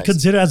was he regular sex.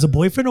 considered as a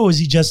boyfriend or was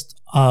he just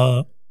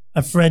a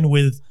friend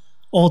with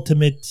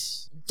ultimate?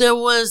 There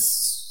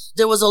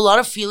was a lot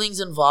of feelings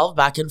involved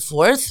back and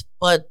forth,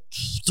 but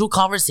through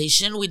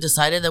conversation, we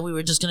decided that we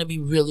were just going to be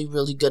really,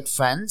 really good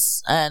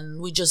friends,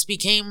 and we just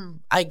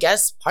became, I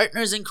guess,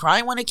 partners in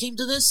crime when it came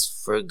to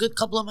this for a good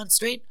couple of months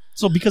straight.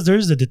 So because there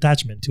is a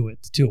detachment to it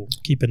too.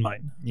 Keep in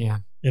mind, Yeah.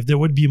 if there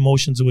would be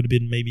emotions, it would have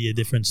been maybe a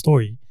different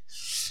story.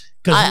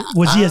 Because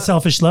was he a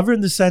selfish lover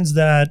in the sense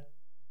that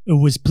it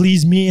was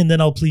please me and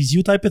then I'll please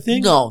you type of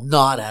thing? No,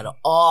 not at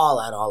all.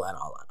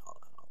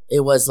 It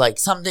was like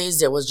some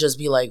days it was just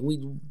be like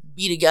we'd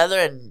be together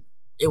and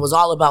it was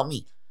all about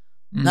me,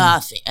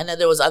 nothing. And then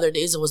there was other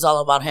days it was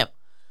all about him.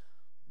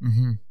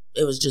 Mm-hmm.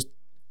 It was just.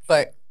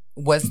 But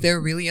was there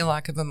really a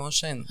lack of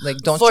emotion? Like,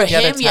 don't For you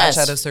get him, attached yes.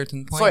 at a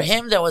certain point? For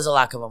him, there was a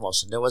lack of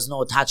emotion. There was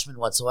no attachment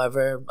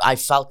whatsoever. I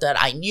felt that.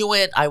 I knew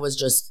it. I was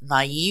just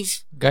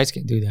naive. Guys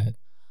can do that.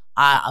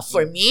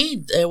 For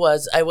me,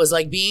 I was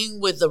like being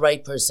with the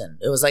right person.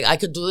 It was like I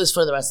could do this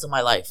for the rest of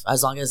my life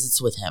as long as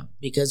it's with him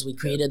because we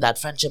created that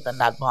friendship and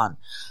that bond.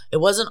 It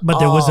wasn't. But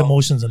there was all-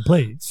 emotions in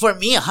play. For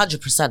me,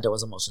 100% there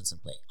was emotions in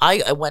play.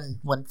 I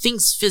when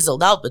things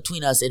fizzled out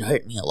between us, it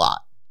hurt me a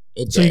lot.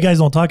 It So did. you guys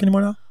don't talk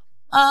anymore now?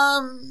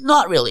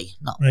 Not really.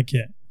 No.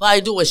 Okay. But I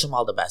do wish him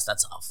all the best.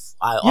 That's all.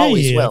 I Yeah,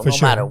 always yeah, will, for no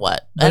sure. matter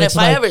what. But And it's if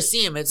I like- ever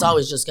see him, it's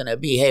always just gonna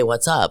be, "Hey,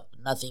 what's up?"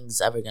 Nothing's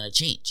ever gonna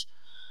change.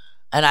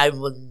 And I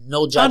would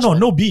no judgment.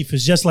 No beef.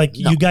 It's just like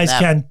No, you guys never.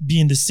 can't be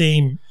in the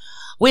same.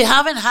 We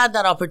haven't had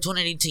that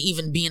opportunity to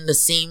even be in the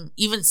same,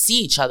 even see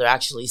each other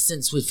actually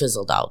since we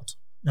fizzled out.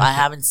 I Okay.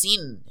 haven't seen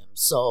him.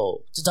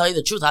 So to tell you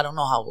the truth, I don't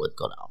know how it would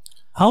go down.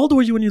 How old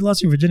were you when you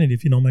lost your virginity,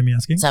 if you don't mind me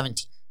asking?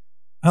 17.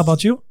 How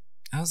about you?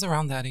 I was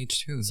around that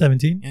age too.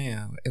 17?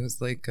 Yeah. It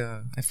was like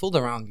I fooled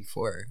around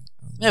before.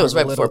 Yeah, it was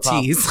right before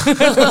prom. tease.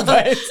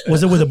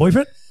 Was it with a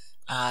boyfriend?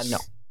 No,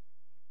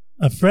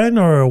 A friend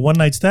or a one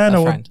night stand? A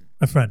or friend.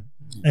 A friend.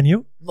 And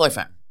you?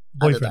 Boyfriend.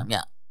 Boyfriend. Other than,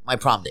 yeah. My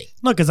prom date.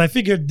 No, because I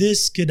figured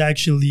this could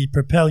actually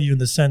propel you in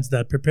the sense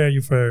that prepare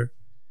you for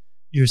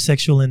your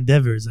sexual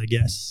endeavors, I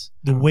guess.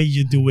 The way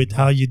you do it,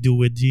 how you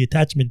do it, the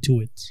attachment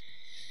to it.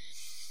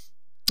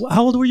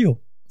 How old were you?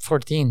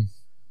 14.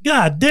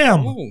 God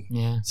damn. Ooh.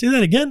 Yeah. Say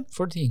that again.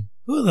 14.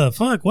 Who the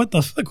fuck? What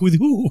the fuck? With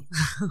who?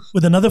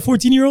 With another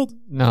 14-year-old?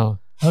 No.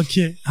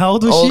 Okay. How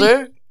old was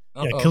Older? she?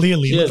 Yeah,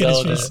 clearly. She Look is at his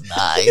older. face.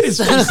 Nice. Look at his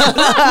face. Look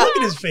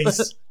at his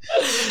face.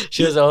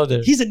 She was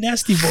older. He's a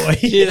nasty boy.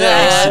 She's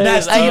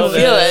Nasty I can boy.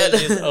 feel it.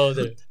 She's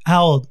older.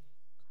 How old?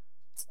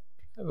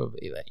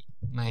 Probably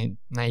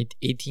like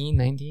 18,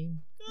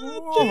 19.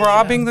 Oh,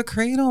 robbing the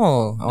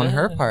cradle on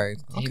her Yeah. part.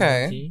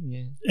 Okay. 18,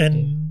 yeah.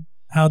 And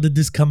how did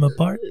this come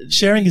apart?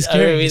 Sharing is Are we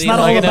caring. really It's not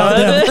all talking about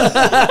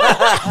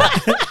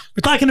about them.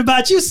 We're talking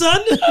about you,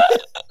 son.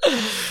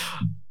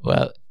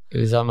 Well, it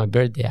was on my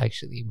birthday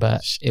actually,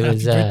 but it Happy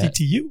was birthday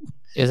to you.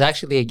 it was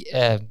actually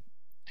I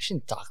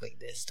shouldn't talk like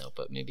this though,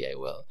 but maybe I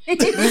will.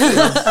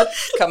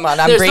 Come on,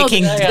 I'm There's no-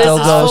 breaking there's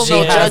dildo. no She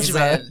has judgment.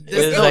 that. It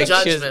There's was no like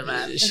judgment,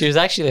 man. she was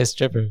actually a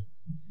stripper.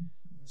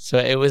 So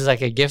it was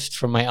like a gift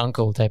from my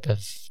uncle type of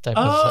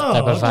Oh,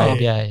 vibe.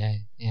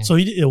 okay. Yeah. So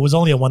it was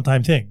only a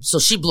one-time thing. So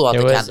she blew out it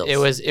the was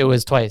candles. it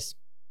was twice.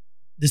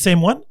 The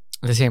same one?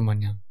 The same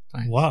one, yeah.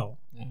 Twice. Wow.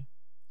 Yeah.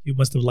 You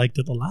must have liked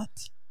it a lot.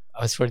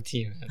 I was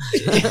 14.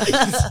 14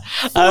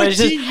 years I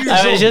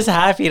was old. just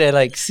happy to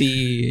like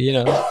see, you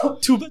know.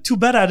 Too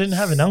bad I didn't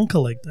have an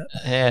uncle like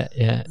that.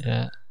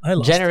 Yeah. I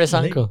lost Generous it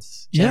late. uncle.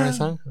 Yeah. Generous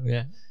uncle,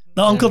 yeah.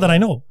 The uncle that I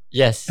know.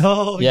 Yes.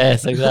 Oh,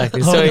 Yes,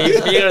 exactly. Oh, So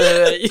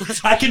yeah. you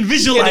I can can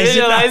visualize,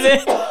 visualize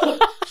it.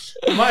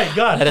 it. My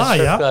God. At a Ah,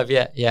 strip yeah. club,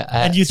 yeah.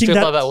 And you think strip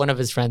that- club at one of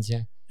his friends,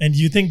 yeah. And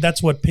you think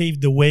that's what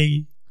paved the way?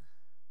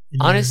 in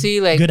your Honestly,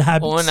 like good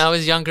habits? when I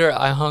was younger,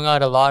 I hung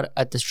out a lot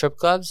at the strip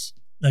clubs,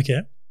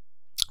 Okay.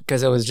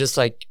 because I was just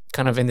like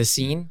kind of in the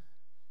scene.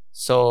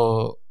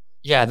 So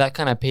yeah, that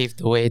kind of paved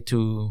the way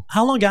to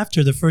How long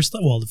after the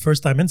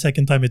first time and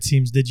second time, it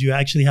seems, did you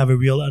actually have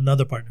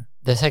another partner?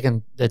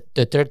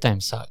 the third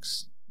time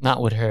sucks. Not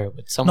with her,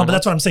 with No, someone but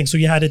that's else. what I'm saying. So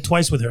you had it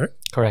twice with her.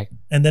 Correct.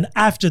 And then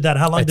after that,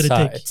 how long did it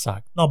take? It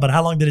sucked. No, but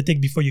how long did it take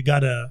before you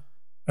got a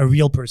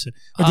real person?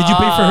 Or did you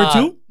pay for her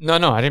too? No,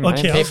 I didn't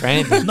pay for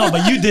anything. No,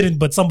 but you didn't,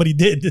 but somebody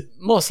did.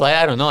 Most likely,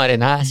 I don't know. I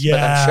didn't ask, but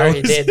I'm sure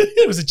he did.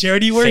 It was a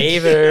charity work.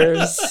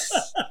 Favors.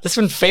 That's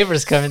when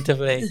favors come into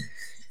play.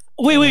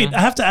 Wait. I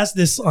have to ask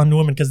this on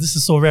women because this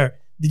is so rare.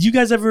 Did you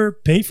guys ever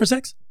pay for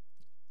sex?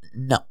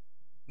 No.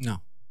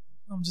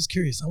 I'm just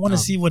curious. I want to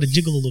see what a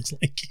gigolo looks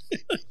like.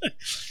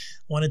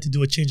 Wanted to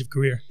do a change of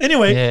career.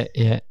 Anyway.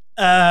 Yeah.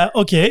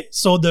 Okay.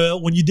 So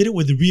when you did it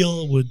with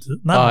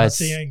not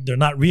saying they're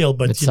not real,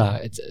 but It's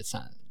not.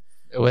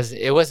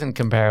 It wasn't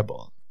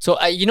comparable. So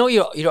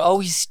you're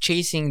always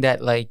chasing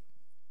that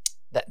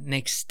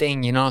next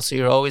thing, So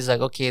you're always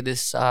like, okay,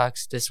 this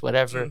sucks, this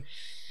whatever.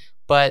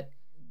 But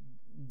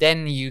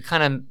then you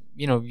kind of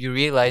you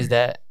realize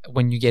that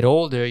when you get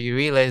older, you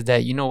realize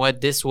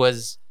that this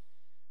was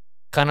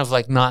kind of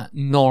like not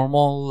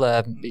normal.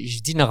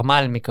 Je dis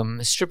normal, mais comme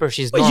a stripper,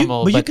 she's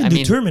normal. But you can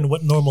determine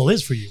what normal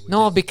is for you.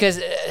 No, because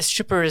a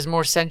stripper is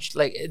more sensual.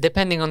 Like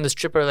depending on the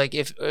stripper, like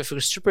if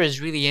a stripper is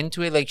really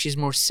into it, like she's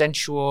more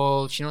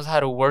sensual. She knows how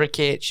to work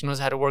it. She knows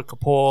how to work a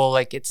pole.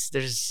 Like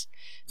there's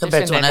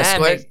Compared to an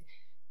escort?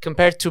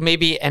 Compared to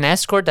maybe an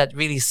escort that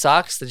really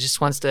sucks, that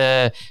just wants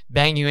to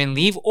bang you and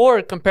leave,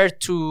 or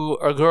compared to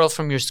a girl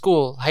from your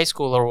school, high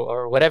school,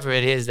 or whatever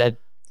it is that.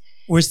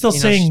 We're still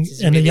saying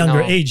in a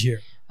younger age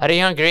here. At a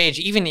younger age,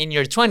 even in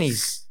your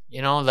 20s,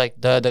 like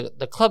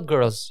the club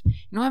girls. You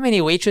know how many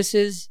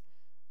waitresses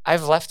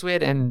I've left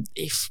with, and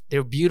if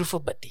they're beautiful,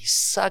 but they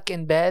suck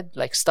in bed,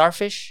 like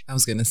Starfish. I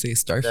was gonna say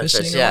Starfish.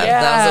 Yeah,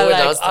 that was the word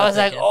I was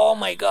like, thinking. oh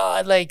my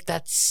god, like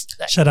that's.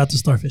 Shout out to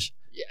Starfish.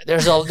 Yeah, there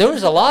was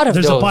a lot of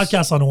There's those. a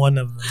podcast on one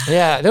of them.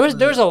 Yeah, there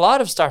was a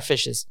lot of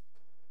Starfishes.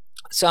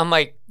 So I'm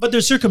like, but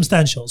they're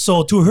circumstantial.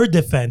 So to her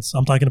defense,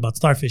 I'm talking about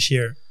Starfish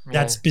here. Yeah.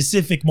 That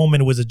specific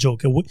moment was a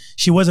joke.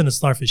 She wasn't a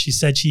starfish. She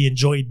said she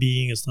enjoyed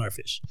being a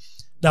starfish.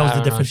 That was I the don't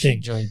know, different she thing.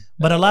 enjoyed-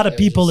 But a lot of it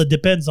was people, just- it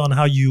depends on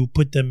how you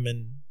put them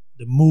in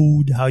the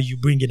mood, how you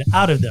bring it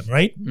out of them,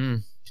 right? Their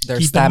Keep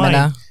in stamina.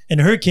 mind, in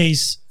her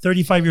case,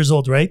 35 years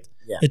old, right?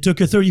 Yeah. It took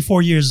her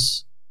 34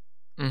 years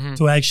Mhm.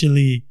 to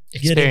actually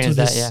get into Experience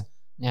that, this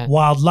yeah.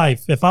 wild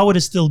life. If I would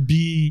have still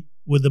be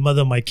with the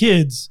mother of my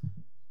kids,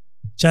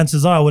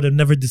 chances are I would have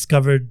never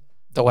discovered.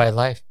 The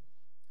wildlife.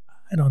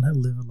 I don't have to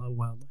live a lot of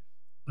wild life,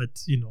 but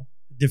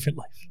different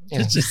life.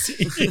 Yeah.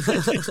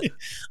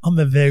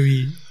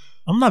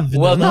 I'm not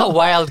vanilla. Well, not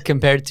wild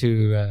compared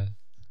to.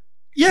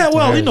 Yeah,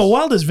 well, hers.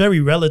 wild is very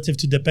relative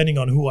to depending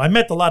on who. I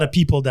met a lot of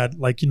people that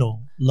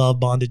love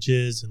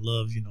bondages and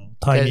love,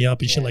 tie me up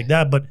and shit Yeah. like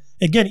that. But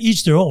again,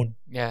 each their own.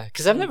 Yeah,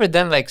 because I've never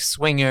done like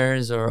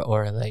swingers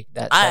or like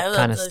that kind of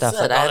like I stuff.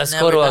 said, Like, I've let's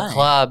never go to a done it.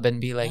 club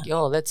and be like,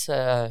 yo, let's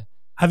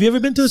Have you ever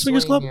been to a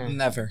swingers club? Swinger.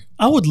 Never.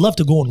 I would love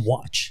to go and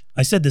watch.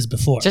 I said this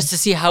before. just to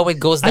see how it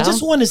goes down. I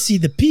just want to see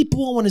the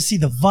people. I want to see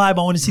the vibe.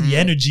 I want to see the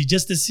energy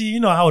just to see,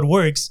 how it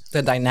works.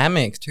 The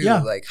dynamic too.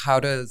 Yeah. Like how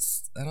do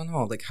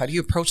you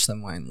approach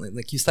someone?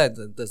 Like you said,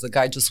 does the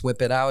guy just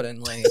whip it out and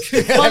like?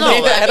 Well,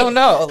 no, I don't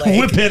know. Like,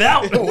 Whip it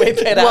out. whip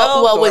it out.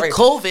 Well, with or-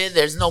 COVID,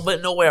 there's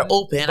nowhere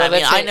open. But I mean,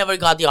 let's I say- never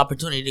got the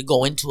opportunity to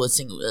go into a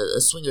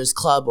swingers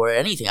club or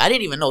anything. I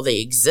didn't even know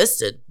they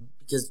existed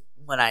because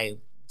when I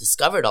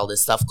discovered all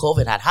this stuff,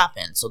 COVID had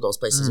happened. So those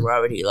places were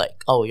already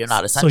like, oh, you're not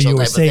So essential you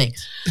were type of thing.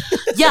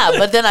 saying, Yeah,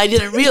 but then I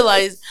didn't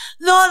realize.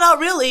 No, not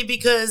really,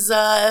 because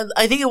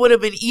I think it would have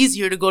been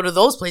easier to go to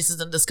those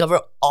places and discover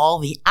all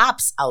the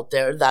apps out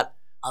there that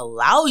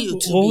allow you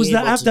to. what be was the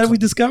able app to that we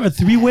discovered?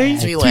 Three-way?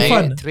 Three-way.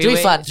 Fun. Three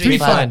fun. Three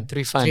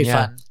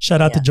fun. Shout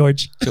out to Yeah.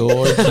 George.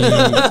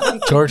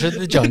 George of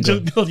the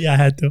jungle. Yeah, I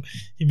had to.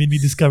 He made me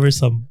discover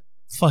some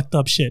fucked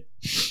up shit.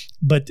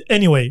 But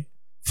anyway,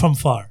 from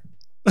far.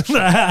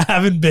 I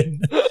haven't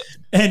been.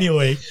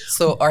 Anyway,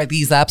 So are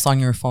these apps on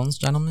your phones,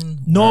 gentlemen?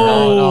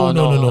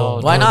 no.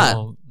 Why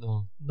not?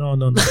 No.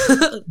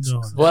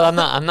 Well,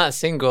 I'm not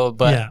single,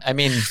 but Yeah. I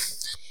mean,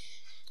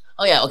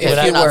 Oh yeah, okay. Would If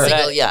I- you're not would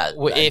single, I- yeah.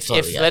 if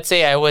totally, yeah. let's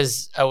say I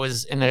was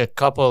in a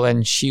couple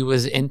and she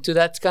was into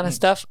that kind of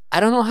stuff, I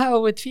don't know how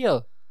it would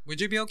feel. Would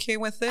you be okay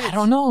with it? I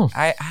don't know.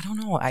 I don't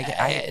know.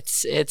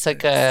 It's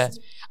like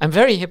I'm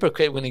very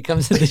hypocrite when it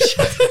comes to this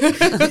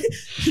shit.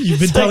 You've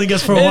been telling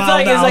us for a It's while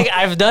like, now. It's like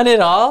I've done it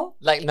all,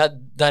 like not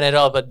done it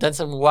all, but done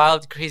some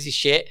wild, crazy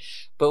shit.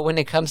 But when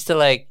it comes to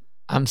like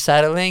I'm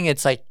settling,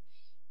 it's like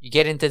you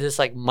get into this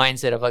like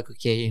mindset of like,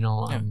 okay,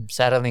 I'm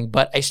settling,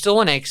 but I still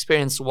want to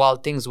experience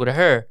wild things with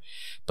her.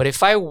 But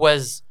if I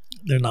was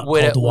They're not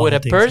with called wild a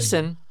things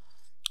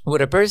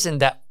person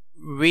that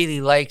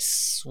really likes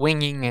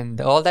swinging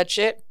and all that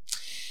shit,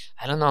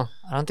 I don't know.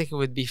 I don't think it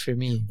would be for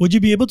me. Would you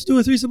be able to do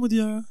a threesome with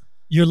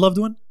your loved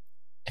one?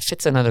 If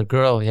it's another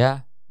girl,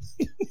 yeah.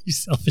 You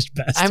selfish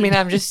bastard. I mean,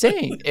 I'm just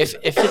saying, if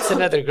it's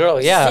another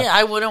girl, yeah. See,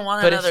 I wouldn't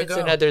want But another if it's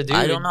girl. another dude,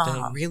 I don't know then-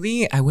 how.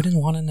 Really? I wouldn't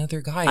want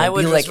another guy. I I'd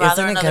would be just like,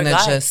 rather isn't it another gonna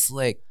guy. just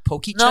like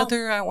poke each No.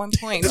 other at one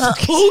point? Well,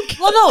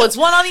 no, it's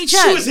one on each She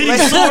end. was hitting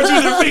swords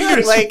with her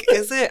fingers. Like,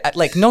 is it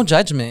like no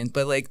judgment,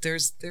 but like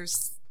there's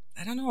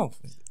I don't know.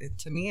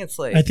 To me, it's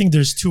like I think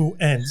there's two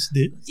ends.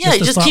 Yeah, you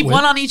to just start keep with.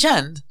 one on each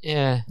end.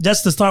 Yeah.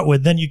 Just to start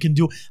with, then you can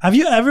do. Have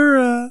you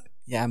ever?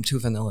 yeah, I'm too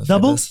vanilla.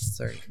 Double? For this.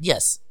 Sorry.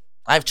 Yes,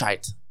 I've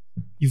tried.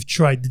 You've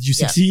tried. Did you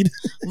Yeah. succeed?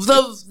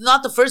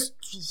 Not the first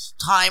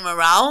time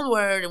around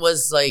where it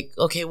was like,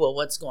 okay, well,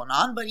 what's going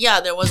on? But yeah,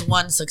 there was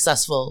one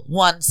successful.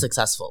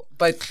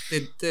 But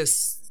did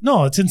this? Oh,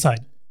 No, it's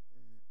inside.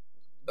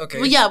 Okay.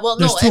 Well, yeah, well,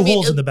 There's no, two I mean,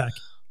 holes in the back.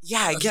 Yeah,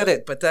 I get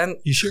it, but then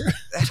You sure?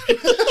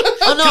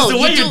 oh no,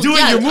 the way you you're do- doing,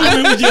 yeah, you're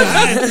moving with your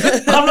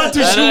hand. I'm not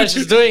too I sure. know, what she's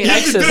you're- doing you're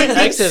X's, doing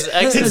this.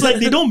 X's. It's like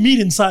they don't meet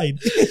inside.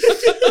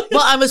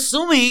 Well, I'm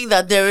assuming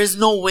that there is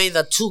no way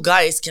that two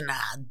guys can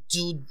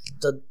do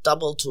the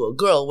double to a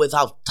girl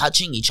without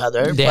touching each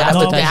other. They But have to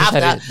they touch have each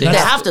to. other. They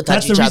have to touch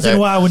That's the each reason other.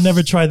 why I would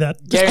never try that.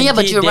 Yeah,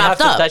 but you're They have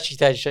wrapped to up. touch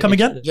each Come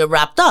again? You're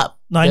wrapped up,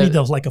 No, I Yeah. need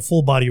like a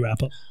full body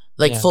wrap up.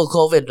 like Yeah. full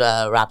COVID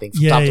wrapping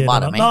from Yeah, top yeah. to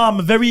bottom. No,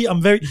 I'm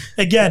very.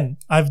 Again,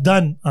 I've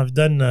done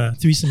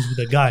threesomes with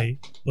a guy,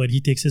 but he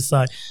takes his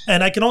side,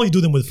 and I can only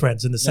do them with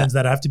friends in the sense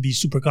that I have to be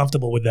super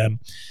comfortable with them.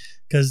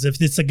 Because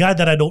if it's a guy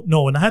that I don't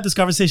know, and I had this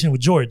conversation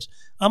with George,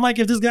 I'm like,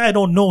 if this guy I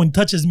don't know and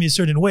touches me a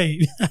certain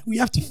way, we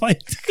have to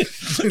fight.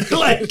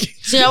 Like,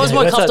 See, I was Yeah,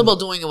 more that's comfortable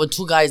doing it with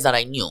two guys that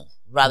I knew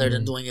rather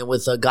than doing it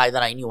with a guy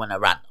that I knew and I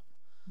ran.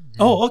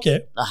 oh,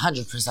 okay.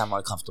 100%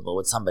 more comfortable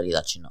with somebody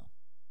that you know.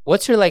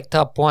 What's your like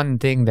top one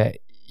thing that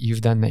you've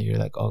done that you're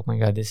like, oh my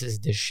god, this is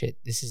the shit.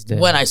 This is the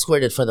When I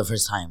squirted for the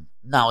first time,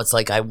 now it's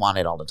like I want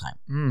it all the time.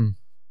 Mm.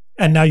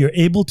 And now you're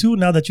able to.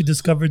 Now that you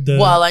discovered the.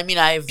 Well, I mean,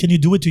 Can you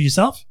do it to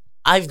yourself?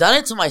 I've done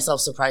it to myself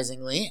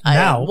surprisingly.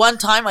 Now? One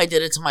time I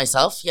did it to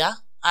myself, yeah.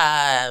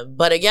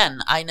 But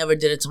again, I never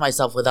did it to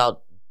myself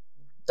without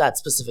that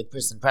specific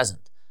person present.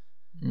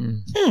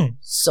 Mm.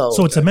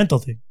 So it's a mental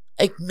thing.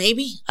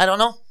 Maybe, I don't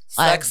know.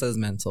 sex is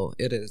mental.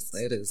 It is.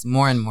 It is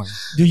more and more.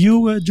 Do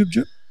you drip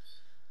drip?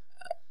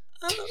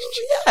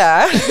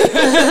 Yeah.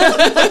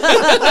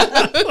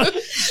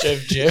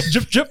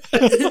 Drip drip.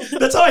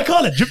 That's how I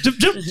call it. Drip drip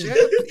drip.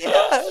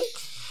 yeah.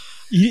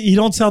 You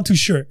don't sound too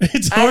sure.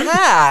 It's I hard.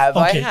 have.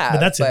 I Okay, have. but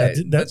that's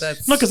it. but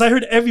That's no, because I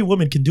heard every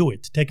woman can do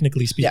it.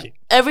 Technically speaking.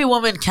 Every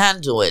woman can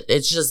do it.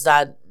 It's just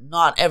that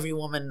not every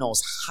woman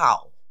knows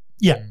how.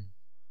 Yeah.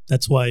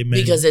 That's why men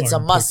Because it's are a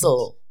important.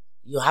 muscle.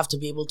 You have to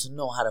be able to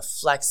know how to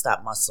flex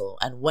that muscle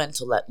and when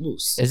to let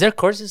loose. Is there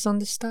courses on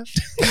this stuff?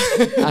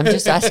 I'm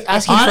just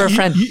asking for a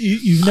friend.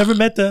 You've never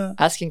met a.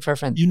 Asking for a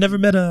friend. You never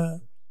met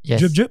a Yes.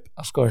 drip drip.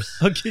 Of course.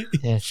 Okay.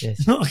 Yes,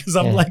 yes. No, because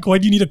I'm Yeah. like, why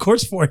do you need a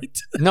course for it?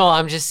 No,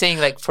 I'm just saying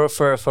like for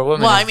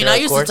women. Well, I is mean, there I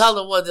a used course? to tell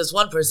them, well, this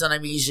one person, I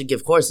mean, you should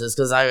give courses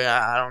because I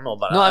don't know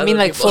about No, I other mean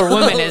like people. for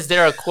women, is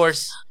there a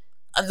course?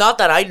 Not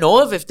that I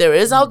know of if there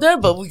is out there,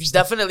 but we could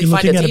definitely You're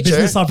find looking a at a teacher.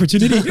 business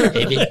opportunity here.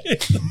 Maybe.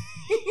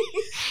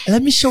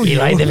 Let me show you.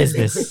 Eli the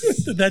business.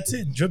 That's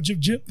it. Drip, drip,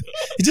 drip.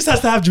 It just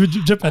has to have drip,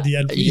 drip, drip at the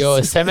end. Please.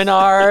 Yo,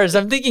 seminars.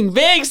 I'm thinking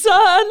big,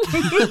 son.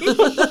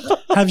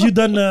 Have you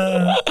done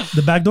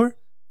the back door?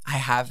 I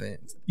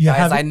haven't. You Guys,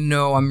 haven't? I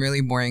know I'm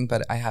really boring,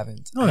 but I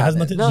haven't. No, I it has haven't.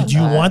 nothing. No, Did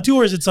you I- want to,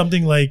 or is it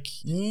something like?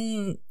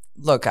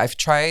 Look, I've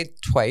tried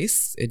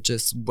twice. It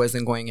just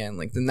wasn't going in.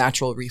 Like the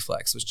natural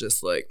reflex was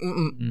just like,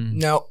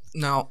 no.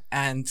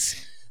 And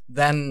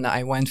then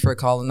I went for a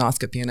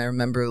colonoscopy, and I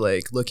remember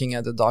like looking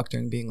at the doctor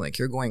and being like,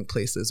 "You're going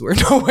places where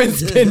no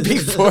one's been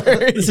before."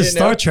 This is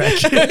Star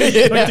Trek. Like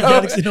the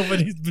galaxy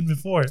nobody's been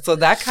before. So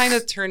that kind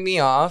of turned me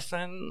off,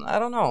 and I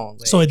don't know.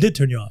 Like, So it did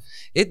turn you off.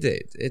 It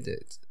did.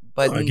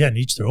 But Well, again,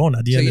 each their own.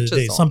 At the to end of each the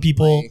day, his some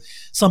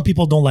own,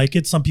 people don't like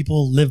it. Some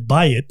people live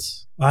by it.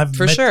 I've met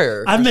for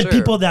sure.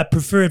 people that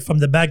prefer it from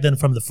the back than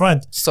from the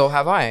front. So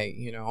have I,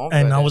 you know.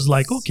 And but I was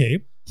like, it's- okay.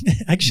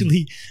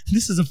 Actually,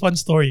 this is a fun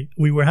story.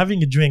 We were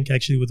having a drink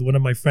actually with one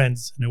of my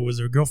friends, and it was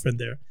her girlfriend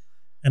there.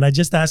 And I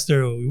just asked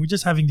her, we were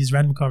just having these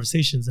random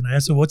conversations, and I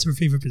asked her, what's her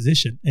favorite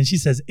position? And she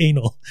says,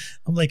 anal.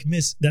 I'm like,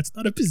 miss, that's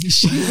not a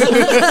position.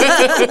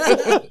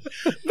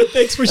 But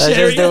thanks for That's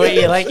sharing. just the way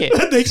you like it.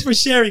 Thanks for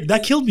sharing.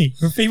 That killed me.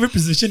 Her favorite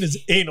position is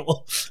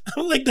anal.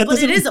 I'm like, that But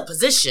doesn't it is a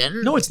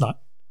position. No, it's not.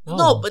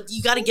 No, but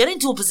you got to get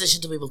into a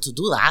position to be able to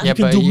do that. You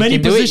can but do many You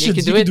positions.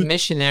 can do You can it do-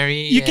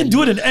 missionary. You can and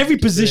do it in every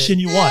position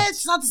you want.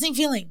 It's not the same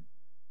feeling.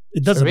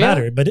 It doesn't For real?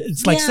 matter, but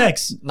it's like Yeah.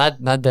 sex. Not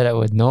that I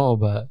would know,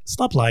 but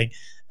Stop lying.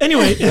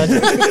 Anyway. no,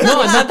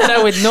 not that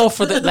I would know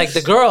for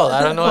the girl.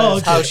 I don't know Oh,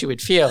 okay. how she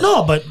would feel.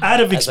 No, but out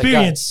of As a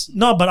experience,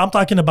 no, but I'm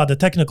talking about the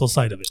technical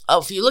side of it.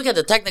 Oh, if you look at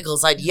the technical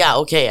side, yeah,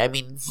 okay. I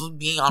mean,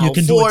 being on You all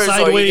can do it fours or you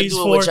can sideways, do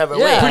it forward. whichever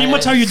Yeah. way. Pretty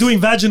much how you're doing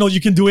vaginal,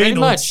 you can do Pretty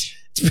anal. much.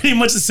 It's pretty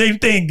much the same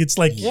thing. It's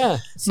like, Yeah.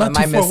 So am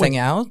not I too far missing away.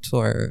 out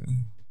or?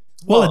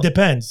 Well, it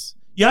depends.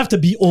 You have to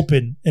be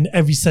open in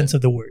every sense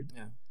of the word.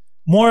 Yeah.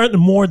 More and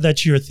more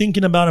that you're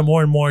thinking about it,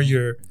 more and more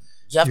you're.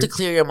 You have to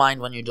clear your mind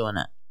when you're doing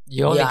it.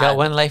 You only Yeah. got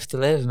one life to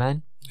live,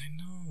 man. I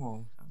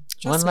know.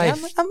 Trust One me,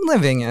 life. I'm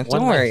living it.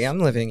 Don't One worry, life. I'm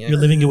living it. You're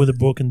living it with a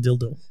broken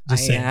dildo.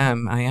 Just saying.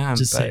 I am.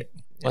 Just but saying.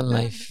 One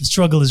life. The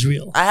struggle is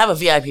real. I have a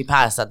VIP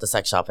pass at the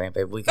sex shop, babe.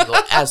 We can go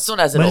as soon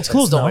as it But opens. it's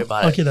closed Don't now. worry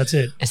about it. Okay, that's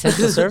it.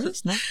 Essential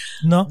service? No.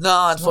 No,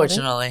 No,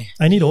 unfortunately.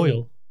 I need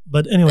oil.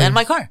 But anyway. And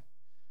my car.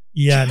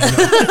 Yeah, no.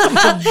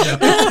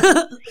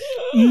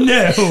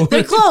 No.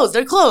 They're closed.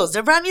 They're closed.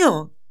 They're brand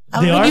new. I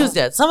They haven't are? used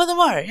yet. Some of them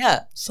are, yeah.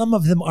 Some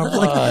of them are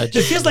like, it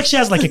geez. feels like she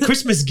has like a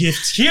Christmas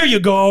gift. Here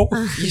you go.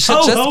 You should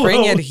Ho, just ho,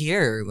 bring ho. it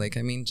here. Like,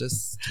 I mean,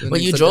 just. Well,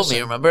 you drove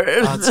me, remember?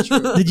 That's true.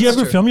 Did you That's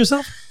ever true. film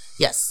yourself?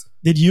 Yes.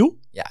 Did you?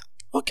 Yeah.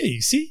 Okay,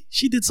 see,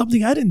 she did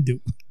something I didn't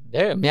do.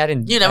 There, I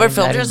didn't. You never I didn't-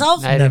 filmed I didn't- yourself?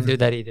 I didn't Never. do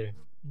that either.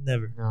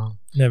 Never, No.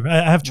 never.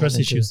 I have trust Not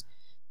into- issues.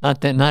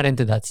 Not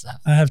into that stuff.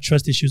 I have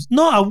trust issues.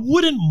 No, I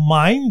wouldn't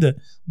mind,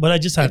 but I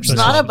just have It's trust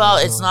not issues.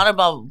 about. It's not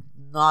about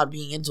not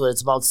being into it.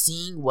 It's about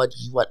seeing what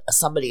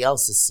somebody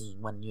else is seeing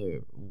when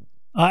you're.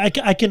 I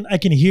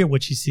can hear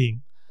what she's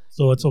seeing,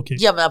 so it's okay.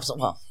 Yeah, but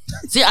well,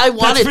 see, I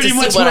wanted to pretty see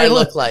much what what I I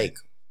look- look like.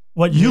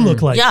 What you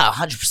look like. Yeah,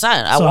 100%.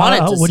 I So wanted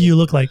how- to. what do see. you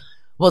look like?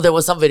 Well, there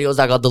was some videos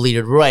that got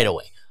deleted right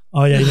away.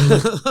 Oh yeah, you didn't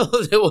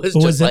look, It was so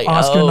just was it like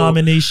Oscar oh.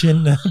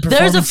 nomination? There's a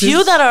performances?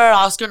 few that are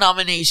Oscar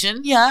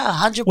nomination. Yeah,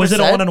 100%. Was it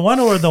a one-on-one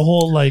or the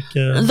whole like?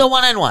 The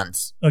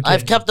one-on-ones. Okay.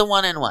 I've kept the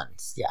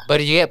one-on-ones. Yeah. But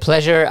did you get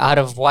pleasure out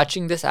of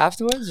watching this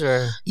afterwards,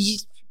 or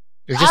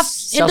you're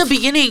just In the self-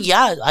 beginning,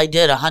 yeah, I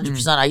did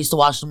 100%. I used to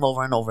watch them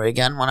over and over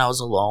again when I was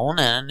alone,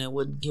 and it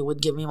would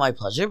give me my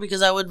pleasure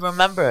because I would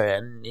remember,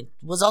 and it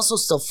was also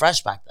still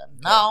fresh back then.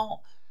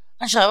 Now,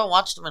 actually, I haven't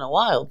watched them in a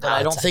while, but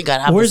I don't think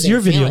I'd have Where's the same your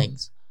video?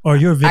 feelings. Or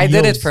your videos? I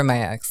did it for my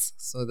ex,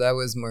 so that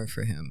was more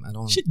for him. I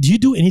don't. Shit, do you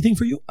do anything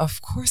for you?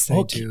 Of course I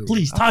Okay, do.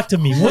 please Of talk to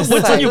me. course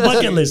What's on I your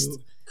bucket do. list?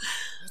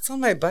 What's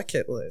on my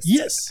bucket list?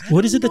 Yes. I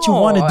What is it don't that you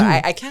want to know. do?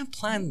 I can't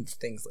plan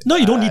things like No,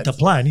 that. you don't need to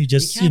plan. You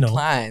just, you can't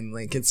plan.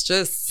 Like, it's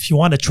just. if you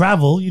want to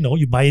travel,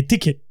 you buy a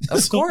ticket.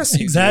 Of course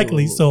you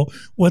exactly. do. So,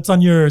 what's on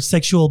your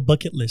sexual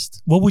bucket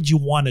list? What would you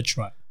want to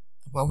try?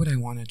 What would I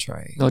want to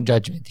try? no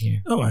judgment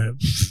here. Oh,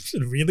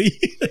 really?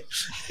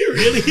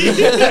 Really?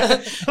 You're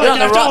on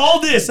the after wrong- all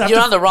this, after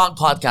You're on the wrong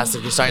podcast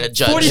if you're starting to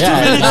judge. 42 Yeah.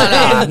 minutes No,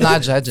 in, I'm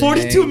not judging.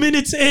 42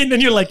 minutes in, and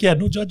you're like, yeah,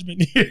 no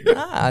judgment here.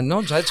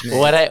 No judgment.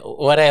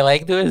 What I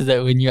like though is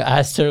that when you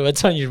asked her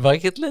what's on your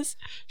bucket list,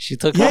 she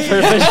took Yeah, off her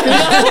yeah.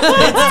 vagina.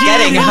 It's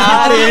getting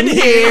hot in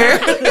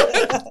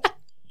here.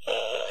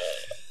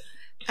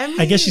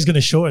 I guess she's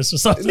gonna show us or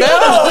something.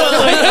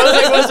 I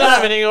was like, what's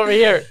happening over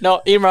here?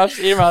 No, earmuffs.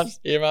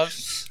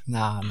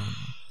 No.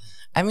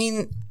 I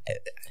mean,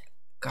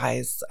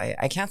 guys,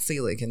 I can't say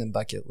like in a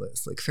bucket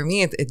list. Like for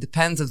me, it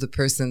depends of the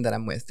person that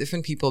I'm with.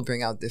 Different people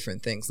bring out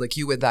different things. Like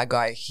you with that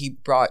guy, he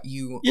brought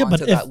you Yeah, onto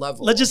but that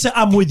level. let's just say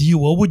I'm with you.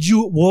 What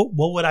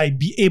would I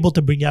be able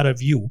to bring out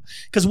of you?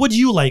 Because what do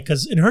you like?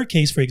 Because in her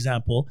case, for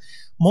example,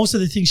 most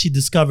of the things she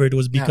discovered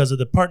was because of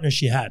the partner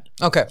she had.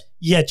 Okay.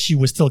 Yet she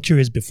was still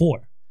curious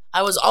before.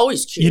 I was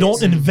always curious. You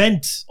don't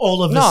invent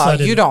all of a No,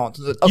 sudden. you don't.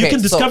 Okay, you can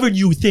so- discover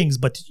new things,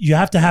 but you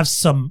have to have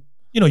some.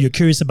 You're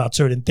curious about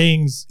certain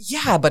things.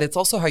 Yeah, but it's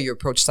also how you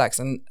approach sex,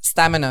 and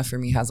stamina for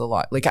me has a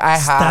lot. Like I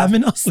have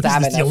Stamina? What is this,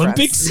 stamina. the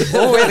Olympics? friends.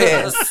 Oh, it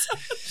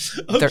is.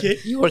 Okay.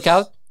 You work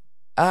out?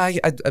 A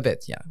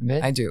bit, yeah. A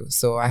bit? I do.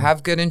 So I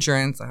have good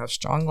endurance. I have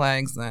strong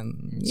legs,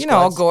 and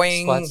Squats,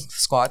 going squats.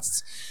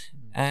 squats.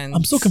 And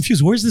I'm so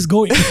confused. Where's this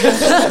going?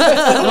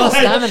 No,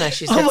 stamina.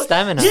 She said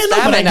stamina. Yeah, no,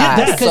 but I get Stamina.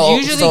 that. Because So-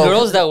 usually so-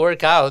 girls that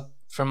work out,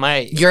 from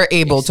my You're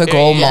able to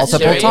go experience, multiple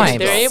they're- times.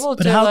 They're able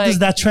But to how like, does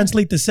that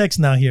translate to sex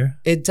now here?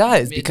 It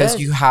does It because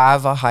does. you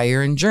have a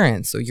higher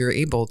endurance, so you're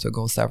able to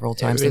go several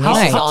times in a really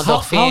night. helps.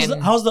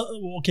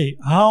 Endorphin.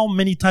 How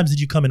many times did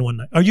you come in one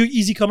night? Are you an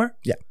easy comer?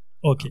 Yeah.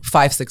 Okay.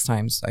 5-6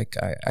 times, I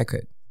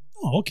could.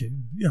 Oh, okay.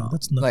 Yeah,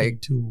 that's nothing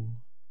Like- too.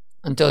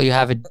 until you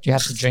have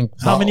to drink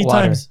How many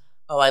water. times?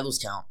 Oh, I lose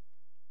count.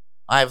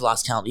 I've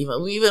lost count.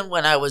 Even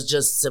when I was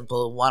just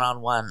simple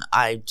one-on-one,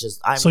 I'm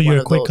So you're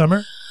a quick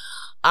comer?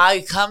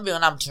 I come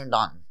when I'm turned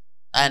on.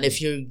 And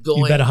if you're going...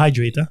 You better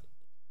hydrate, huh?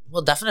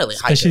 Well, definitely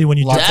Especially hydrate. when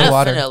you Lots of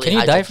water. Definitely Can you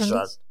die hydrate from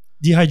strong. this?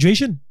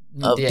 Dehydration?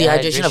 Of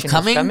dehydration of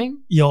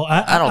coming? Yo,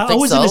 I don't I think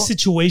was in a so.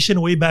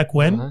 situation way back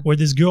when Uh-huh. where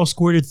this girl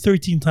squirted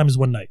 13 times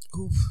one night.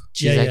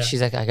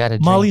 She's like, I gotta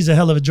drink. Molly's a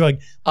hell of a drug.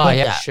 Oh But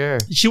yeah, sure.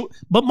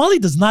 But Molly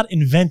does not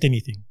invent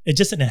anything. It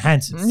just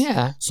enhances.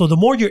 Yeah, So the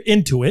more you're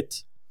into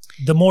it,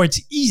 the more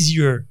it's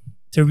easier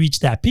to reach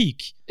that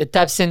peak. it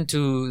taps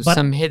into But-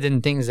 some hidden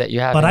things that you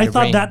have. But in I your thought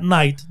brain. that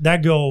night,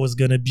 that girl was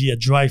going to be a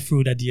dry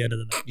fruit at the end of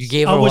the night. You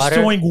gave I her was water.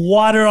 throwing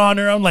water on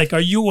her. I'm like, are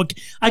you okay?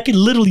 I could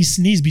literally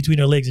sneeze between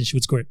her legs and she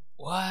would squirt.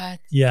 What?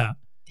 Yeah.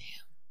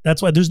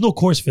 That's why there's no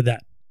course for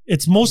that.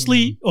 It's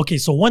mostly, okay,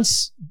 so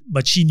once,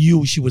 but she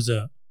knew she was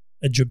a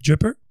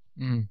dripper,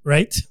 Mm.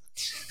 right?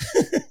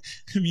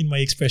 I mean, my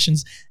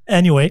expressions.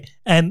 Anyway,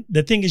 and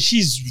the thing is,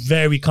 she's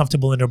very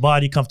comfortable in her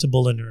body,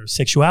 comfortable in her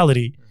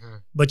sexuality,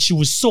 but she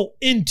was so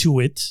into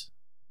it,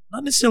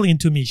 not necessarily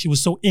into me, she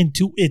was so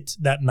into it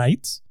that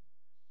night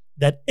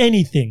that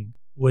anything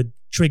would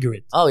trigger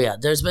it. Oh, yeah.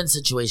 There's been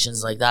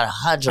situations like that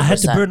 100%. I had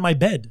to burn my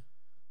bed.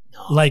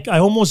 Like I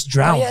almost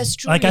drowned. yeah, it's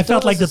true. Like You I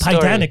felt told like the us the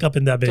story. Titanic up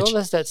in that bitch. Told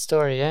us that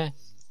story, yeah.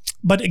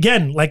 But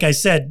again, like I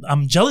said,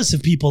 I'm jealous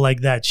of people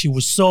like that. She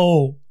was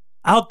so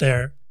out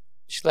there.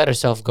 She let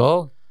herself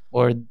go.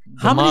 Or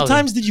How many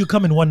times did you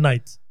come in one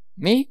night?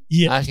 Me?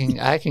 Yeah.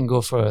 I can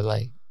go for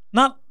like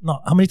No.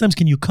 How many times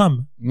can you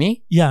come?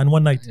 me? Yeah, in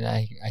one night.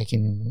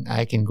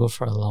 I can go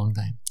for a long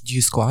time. Do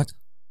you squat?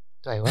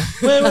 Do I what?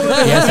 Wait.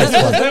 Yes, I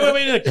squat.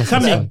 Wait. Yes, I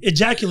Coming, squat.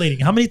 ejaculating.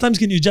 How many times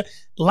can you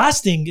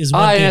lasting is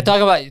one Oh, thing. you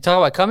talk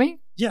about coming?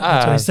 Yeah,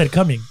 that's what I said,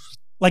 coming.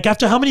 Like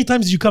after how many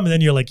times did you come and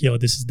then you're like, yo,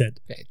 this is dead.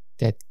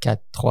 Peut-être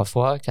 4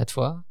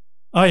 fois.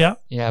 Oh yeah.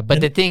 Yeah, but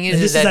And- the thing and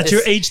is this is that at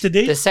your age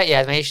today?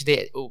 my age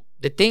today.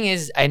 The thing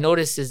is, I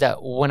noticed is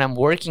that when I'm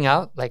working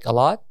out like a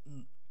lot,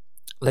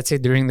 let's say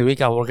during the week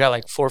I'll work out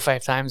like 4 or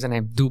 5 times and I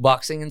do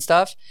boxing and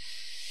stuff.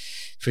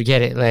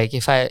 Forget it. Like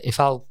if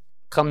I'll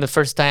come the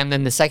first time,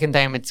 then the second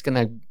time it's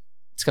gonna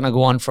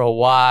go on for a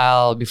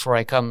while before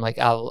I come. Like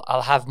I'll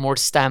have more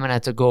stamina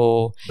to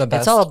go. The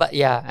best. It's all about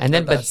and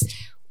then The but best.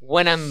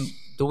 when I'm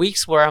the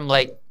weeks where I'm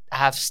like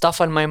have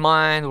stuff on my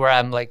mind, where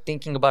I'm like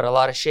thinking about a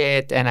lot of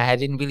shit and I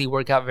didn't really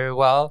work out very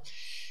well,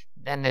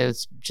 then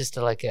it's just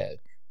like a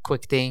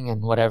quick thing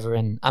and whatever,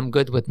 and I'm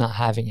good with not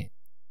having it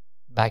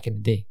back in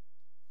the day.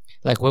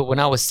 Like when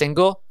I was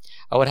single,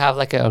 I would have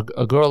like a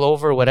girl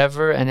over,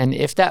 whatever, and then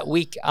if that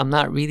week I'm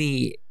not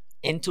really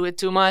into it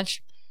too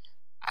much,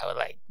 I would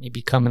like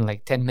maybe come in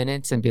like 10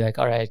 minutes and be like,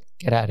 all right,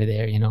 get out of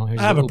there, you know.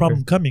 I have a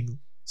problem coming,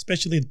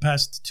 especially the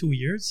past 2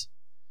 years.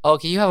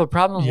 Okay, you have a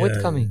problem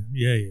with coming.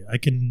 Yeah. I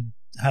can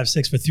have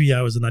sex for 3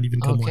 hours and not even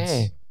come once.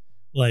 Okay.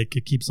 Like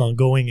it keeps on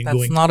going and That's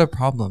going. not a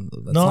problem.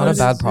 Though. That's No, not it a is,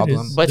 bad it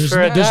problem. is. But There's for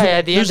no- a there's guy, no-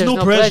 at the end, there's there's no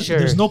no pleasure.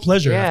 There's no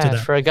pleasure yeah, after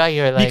that. for a guy,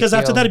 you're like Because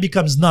after yo, that it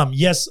becomes numb.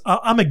 Yes,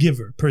 I'm a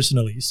giver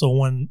personally. So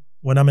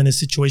when I'm in a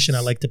situation, I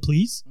like to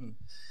please.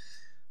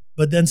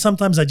 But then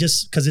sometimes I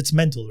just, because it's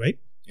mental, right?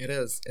 It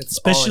is. It's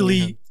all in your Especially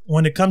head.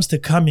 when it comes to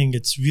coming,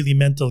 it's really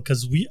mental.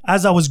 Because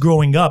as I was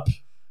growing up,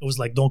 it was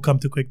like, don't come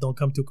too quick, don't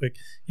come too quick.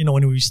 You know,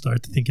 when we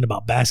start thinking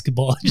about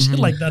basketball and shit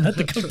like that, not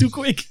to come too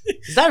quick.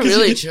 Is that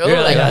really true?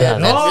 Really? Like, Yeah.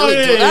 men Oh,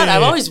 really do yeah, that? yeah,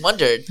 I've yeah. always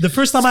wondered. The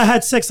first time I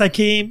had sex, I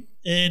came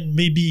in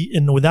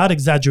without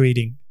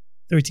exaggerating,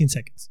 13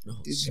 seconds.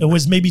 It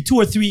was maybe 2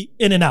 or 3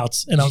 in and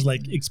outs. And I was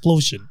like,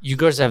 explosion. you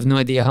girls have no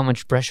idea how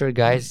much pressure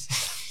guys.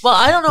 Well,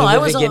 I don't know. in I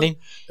the was beginning.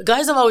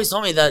 guys have always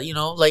told me that, you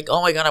know, like,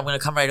 oh my god, I'm gonna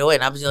come right away,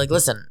 and I'm just like,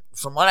 listen,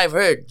 from what I've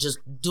heard, just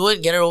do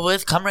it, get it over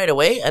with, come right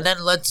away, and then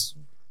let's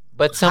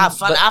But some have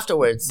fun but,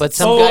 afterwards. but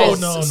some Oh,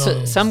 guys,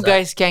 no. some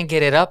guys can't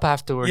get it up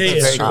afterwards Yeah,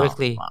 yeah, very sure.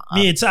 quickly.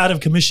 Me, it's out of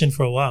commission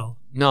for a while.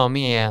 No,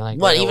 me, yeah, like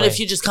What? right Even away. if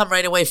you just come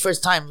right away,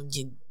 first time,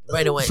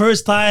 right away.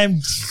 First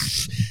time.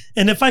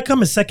 And if I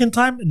come a second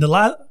time,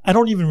 I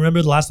don't even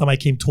remember the last time I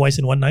came twice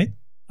in one night.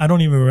 I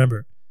don't even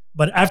remember.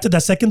 But after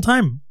that second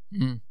time,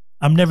 Mm.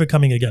 I'm never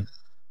coming again.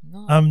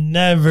 No. I'm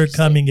never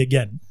coming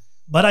again.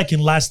 But I can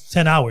last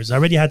 10 hours. I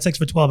already had sex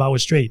for 12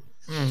 hours straight.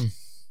 Mm.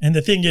 And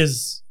the thing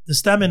is, the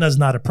stamina is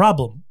not a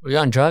problem. Were you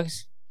on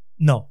drugs?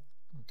 No.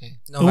 Okay.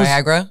 No It was-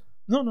 Viagra?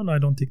 No, I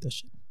don't take that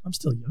shit. I'm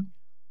still young.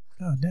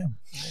 God damn.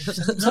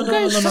 Some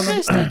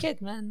guys take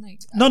it, man. Like,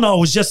 No, it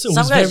was just, it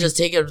Some was guys very, just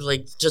take it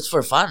like just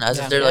for fun, as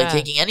Yeah. if they're like Yeah.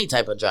 taking any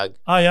type of drug.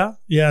 oh yeah?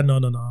 Yeah, no.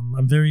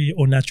 I'm very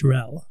au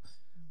natural.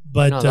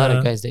 But I know a lot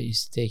of guys that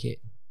used to take it.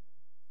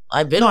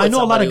 I've been. no, with I know a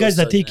lot somebody of guys who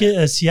that was take taking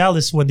it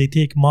Cialis when they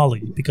take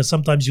Molly because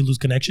sometimes you lose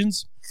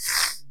connections,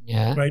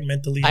 Yeah. right?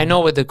 Mentally. I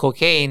know with the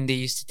cocaine, they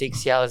used to take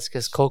Cialis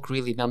because coke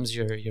really numbs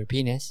your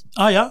penis.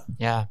 Oh yeah.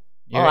 Yeah.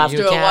 Oh, after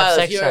a can't have while,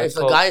 sex if on a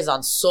coke. guy is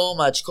on so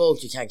much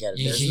coke, you can't get it.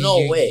 You- There's you- no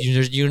you- way.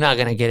 You're not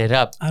gonna get it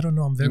up. I don't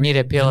know. I'm very You need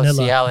a pill of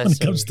vanilla Cialis when it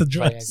comes or to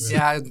drugs. Viagra.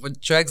 Yeah, with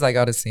drugs, I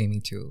gotta say me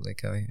too.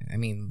 Like, I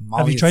mean, Have you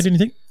Molly's- tried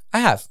anything? I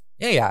have.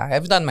 Yeah.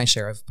 I've done my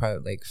share of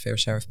fair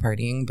share of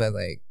partying, but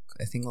like,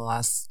 I think the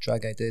last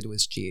drug I did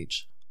was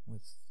GH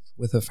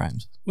with a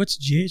friend. What's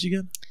GH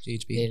again?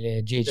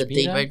 GHB. GHB. The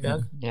date drug? rape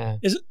drug? Yeah.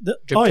 Is it?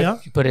 Drip, Oh drip. yeah.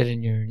 You put it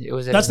in your. It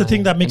was. That's the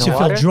thing that makes you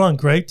feel water?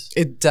 drunk, right?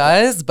 It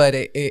does, but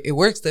it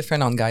works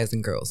different on guys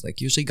and girls.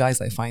 Like usually, guys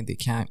I find they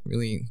can't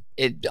really.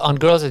 It on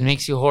girls. It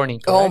makes you horny.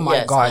 Oh correct? my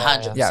Yes,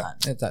 god! 100%.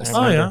 Yeah, it does.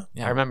 Oh, yeah.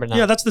 Yeah. I remember now.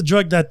 Yeah, that's the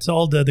drug that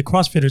all the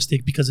CrossFitters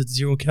take because it's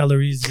 0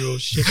 calories, 0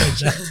 shit like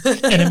that,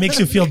 and it makes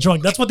you feel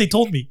drunk. That's what they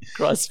told me.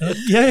 CrossFit.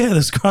 Yeah,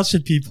 there's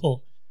CrossFit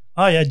people.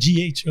 Oh yeah,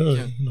 GH.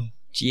 No.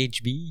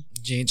 GHB.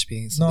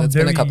 GHB. So No, that's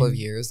been a very- couple of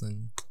years,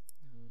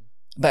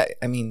 but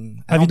I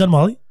mean, I Have you don't- done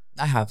Molly?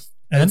 I have.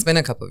 And? It's been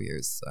a couple of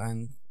years,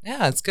 and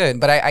yeah, it's good.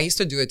 But I used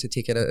to do it to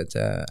take it at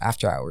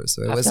after hours,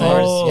 so it was After more.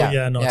 hours? Oh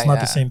yeah, no, it's not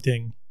the same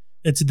thing.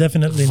 It's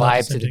definitely not the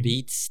Vibe same to the thing.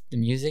 beats, the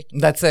music.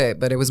 That's it.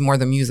 But it was more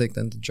the music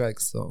than the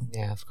drugs. So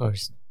Yeah, of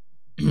course.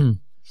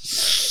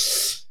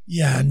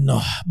 Yeah,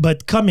 no.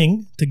 But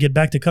coming, to get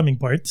back to coming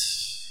part,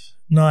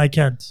 no, I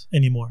can't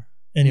anymore.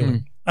 Anyway,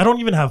 Mm. I don't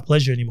even have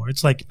pleasure anymore.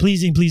 It's like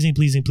pleasing.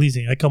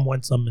 I come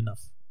once, I'm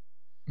enough.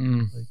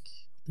 Mm.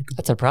 Like,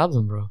 That's a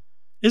problem, bro.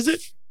 is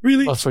it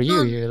really? Well, for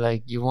you, you're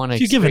like you want to.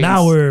 If you give an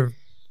hour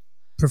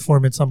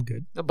performance, I'm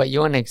good. No, but you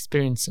want to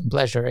experience some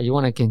pleasure. You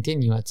want to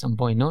continue at some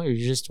point. No, you're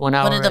just 1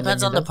 hour. But it and then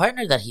depends you're on the done.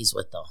 partner that he's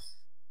with, though.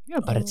 Yeah,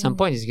 but at some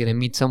point he's gonna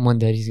meet someone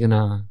that he's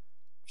gonna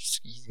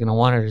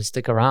want her to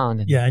stick around.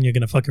 And Yeah, and you're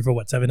gonna fuck her for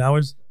what, 7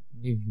 hours?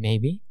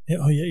 maybe.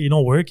 Oh yeah, you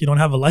don't work, you don't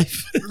have a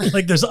life.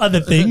 Like there's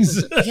other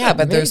things. Yeah,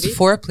 but there's Maybe.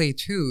 foreplay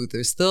too.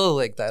 There's still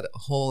like that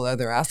whole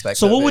other aspect.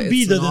 So of what would it.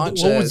 be It's not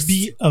what would just-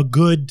 be a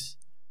good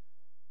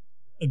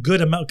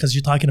amount, because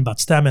you're talking about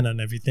stamina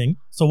and everything.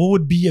 So what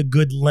would be a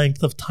good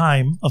length of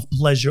time of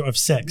pleasure of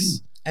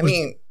sex? I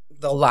mean,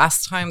 the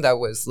last time that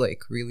was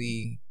like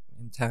really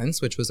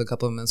intense, which was a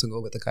couple of months ago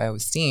with the guy I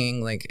was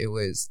seeing, like it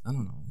was, I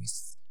don't know,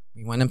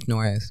 we went up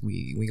north,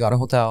 we got a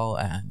hotel,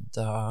 and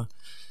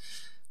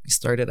we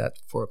started at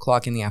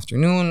 4:00 in the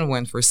afternoon,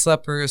 went for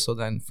supper. So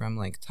then from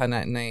like 10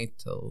 at night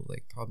till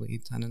like probably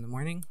 10 in the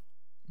morning.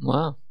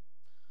 Wow.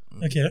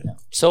 Okay.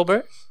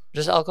 Sober?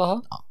 Just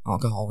alcohol?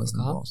 Alcohol was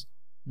Alcohol? involved.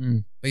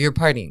 Mm. But you're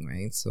partying,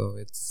 right? So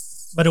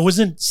it's... But it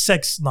wasn't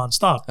sex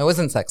nonstop. It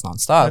wasn't sex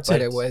nonstop, That's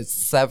but it. it was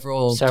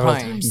several Several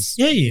times. times.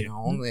 Yeah, yeah. You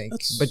know, like,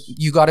 That's- but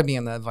you got to be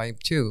in that vibe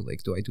too.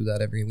 Like, do I do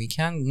that every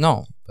weekend?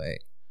 No, but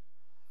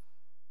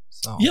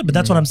so Yeah, but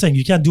that's what I'm saying.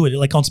 You can't do it.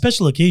 Like on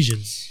special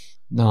occasions,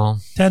 No.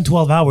 10,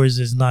 12 hours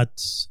is not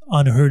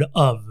unheard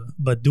of.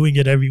 But doing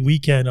it every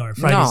weekend or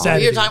Friday, No.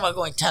 Saturday. You're talking about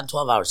going 10,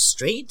 12 hours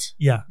straight?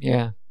 Yeah.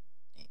 Yeah.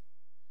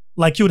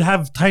 Like you would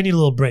have tiny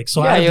little breaks.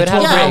 So Yeah, out of you the would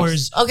have 12 breaks.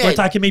 hours, Okay. we're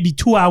talking maybe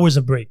 2 hours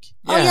of break.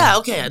 Oh yeah,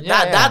 okay.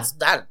 Yeah. That's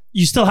that.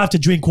 You still have to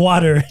drink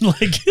water,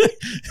 like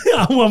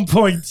at one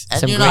point. And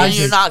Some you're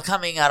grapes. not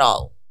coming at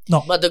all.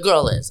 No. But the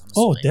girl is. I'm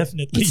Oh, assuming.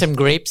 definitely. Eat some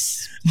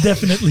grapes.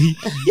 Definitely.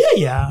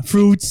 Yeah.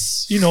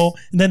 Fruits,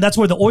 and then that's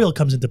where the oil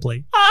comes into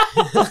play.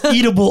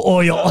 Eatable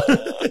oil.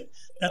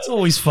 That's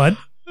always fun.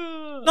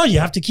 No, you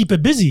have to keep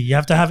it busy. You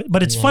have to have it.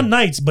 But it's fun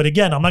nights. But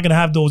again, I'm not going to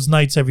have those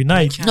nights every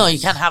night. No, you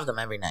can't have them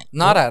every night.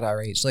 not at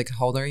our age. Like,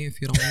 how old are you? If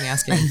you don't mind me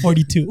asking.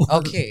 42.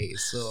 Okay,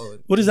 so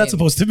What is that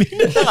supposed to mean?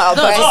 No, but No,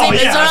 Oh,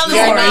 it's yeah, around of the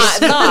you're same course.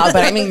 age. not. No,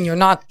 but I mean, you're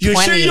not. You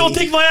 20. sure you don't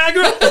take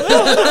Viagra?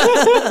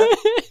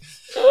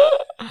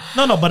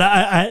 No, but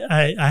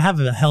I have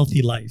a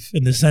healthy life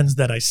in the sense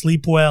that I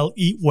sleep well,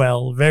 eat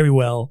well, very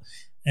well,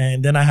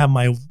 and then I have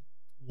my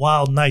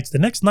wild nights. The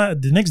next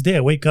day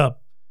I wake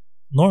up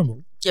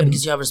normal. Yeah,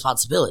 because you have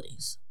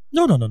responsibilities.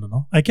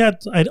 No. I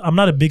can't. I'm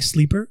not a big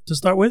sleeper to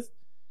start with,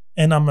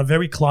 and I'm a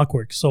very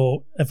clockwork.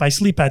 So if I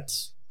sleep at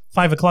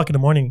 5 o'clock in the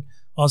morning,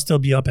 I'll still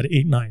be up at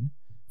 8, 9.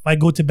 If I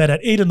go to bed at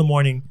 8 in the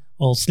morning,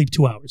 I'll sleep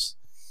 2 hours,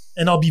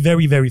 and I'll be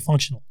very, very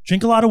functional.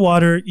 Drink a lot of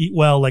water, eat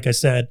well. Like I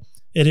said,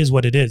 it is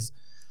what it is.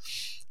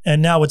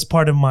 And now it's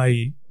part of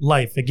my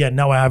life. Again,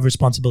 now I have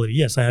responsibility.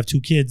 Yes, I have 2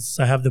 kids.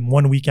 I have them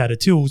 1 week out of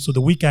 2. So the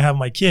week I have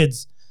my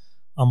kids,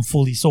 I'm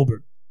fully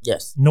sober.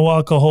 Yes. No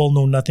alcohol,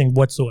 no nothing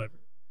whatsoever.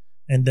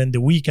 And then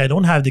the week I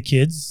don't have the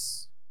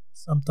kids,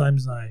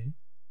 sometimes I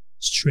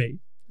stray.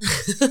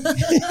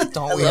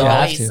 Don't we I love all?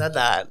 how have he to. said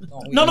that.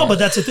 Don't we No, all? but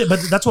that's the thing. But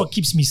that's what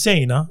keeps me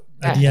sane, huh?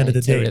 At the end of the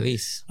It's a day,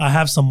 release. I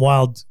have some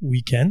wild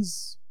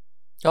weekends.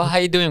 Oh, how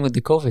you doing with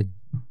the COVID?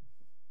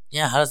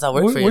 Yeah, how does that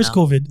work for you Where's now?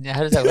 COVID? Yeah,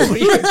 how does that work for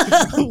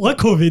you? What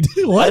COVID?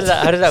 How What? does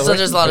that So work?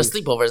 there's a lot of for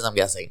you? sleepovers, I'm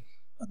guessing.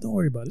 Don't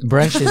worry about it.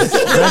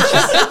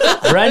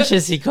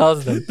 Brunches, he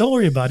calls them. Don't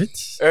worry about it.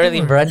 Early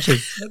Don't worry.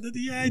 brunches.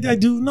 Yeah, I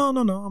do. No.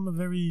 I'm a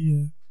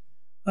very.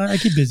 I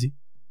keep busy.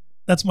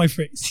 That's my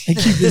phrase. I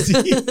keep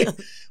busy.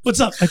 What's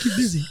up? I keep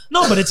busy.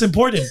 No, but it's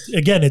important.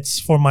 Again, it's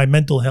for my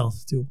mental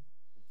health too.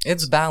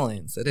 It's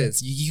balance. It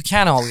is. You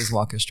can't always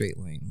walk a straight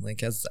line.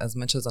 Like as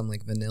much as I'm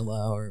like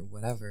vanilla or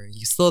whatever,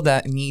 you still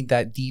need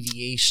that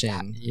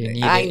deviation. You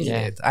need I it, need yeah.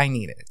 it. I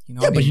need it. You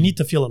know. Yeah, what but I you mean? need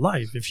to feel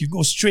alive. If you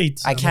go straight,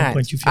 I at one can't.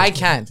 point you feel I alive.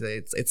 can't.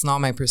 It's not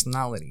my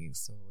personality.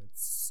 So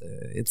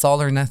it's all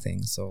or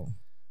nothing. So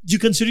Do you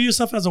consider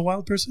yourself as a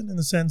wild person in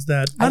the sense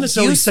that I not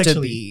necessarily used to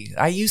sexually? be.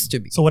 I used to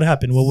be. So what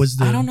happened? What was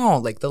the? I don't know.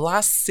 Like the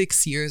last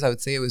 6 years, I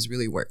would say it was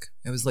really work.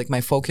 It was like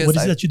my focus. What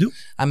is it that you do?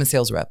 I'm a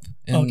sales rep,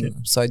 and Okay.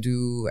 so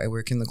I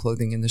work in the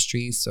clothing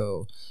industry.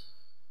 So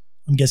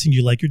I'm guessing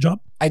you like your job.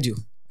 I do.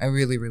 I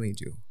really, really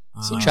do.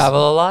 So you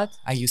travel a lot?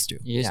 I used to.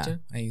 You used to?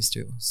 I used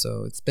to.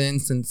 So it's been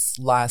since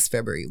last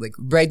February. Like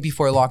right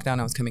before lockdown,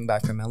 I was coming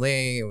back from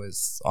LA. It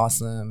was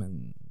awesome,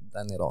 and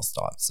then it all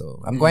stopped.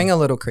 So I'm going a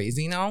little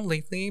crazy now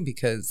lately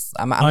because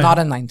I'm yeah. not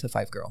a 9 to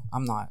 5 girl.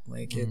 I'm not.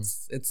 Like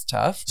it's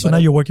tough. So but now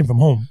you're working from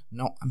home.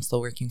 no, I'm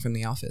still working from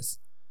the office.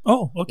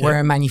 Oh, okay. We're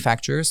a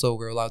manufacturer, so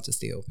we're allowed to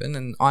stay open.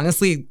 And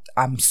honestly,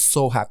 I'm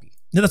so happy.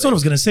 Yeah, that's what I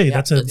was gonna say. Yeah,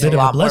 That's a it's bit a of a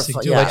lot more blessing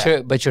fun. too.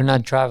 Yeah. But you're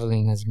not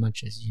traveling as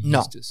much as you No,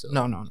 used to. So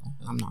no,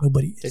 I'm not.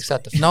 Nobody is. takes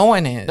out the fun. No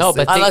one is. No,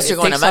 but Unless it you're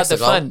going to takes out the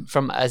Mexico. fun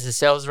from as a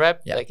sales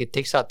rep. Yeah. Like it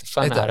takes out the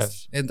fun It out of.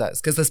 does. It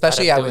does. Because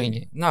especially out of I doing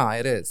would, it. no,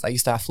 it is. I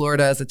used to have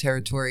Florida as a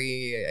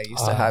territory. I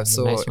used to have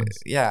the nice ones.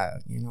 yeah,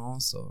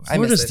 so I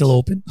Florida's miss still it.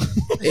 open.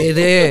 It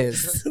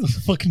is.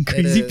 Fucking It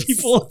crazy is.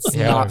 people. It's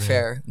Yeah, not man.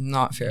 fair.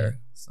 Not fair.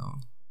 So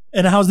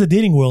And how's the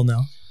dating world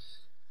now?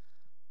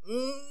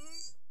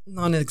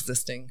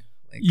 non-existing.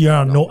 Like, Yeah,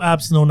 I no don't-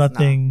 apps, no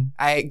nothing.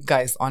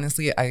 Guys,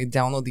 honestly, I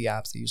download the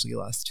apps. It usually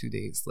lasts 2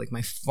 days. Like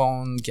my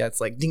phone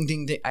gets like ding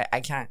ding ding. I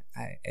can't.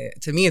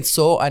 To me, it's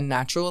so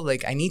unnatural.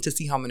 Like I need to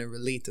see how I'm gonna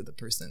relate to the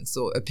person.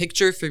 So a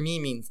picture for me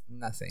means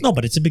nothing. No,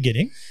 but it's a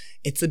beginning.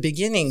 It's a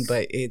beginning,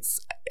 but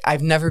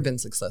I've never been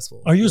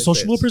successful. Are you a with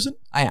sociable it. person?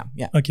 I am.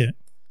 Yeah. Okay.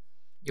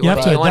 You You have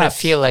want to to adapt.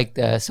 feel like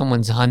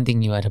someone's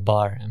hunting you at a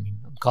bar. I mean,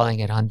 I'm calling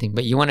it hunting,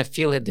 but you want to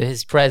feel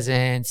his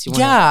presence. You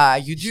wanna Yeah,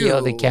 you do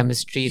feel the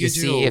chemistry to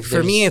see if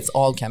for me there's- it's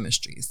all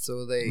chemistry. So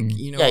like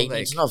you know, Yeah, you like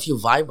need to know if you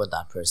vibe with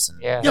that person.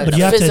 Yeah. Yeah, but The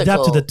you have to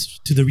adapt physical-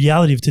 to the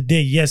reality of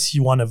today. Yes,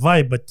 you want to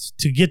vibe, but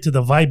to get to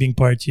the vibing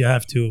part, you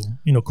have to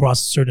cross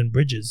certain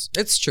bridges.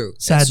 it's true.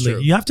 It's Sadly,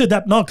 true. you have to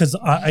adapt. No, because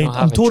don't have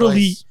I'm a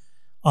totally choice.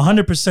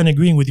 100%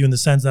 agreeing with you in the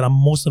sense that I'm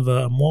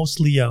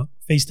mostly a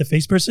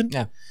face-to-face person.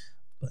 Yeah.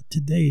 But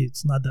today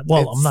it's not that.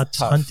 Well, I'm It's not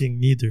tough. hunting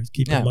neither.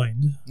 Keep Yeah. in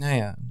mind,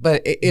 Yeah.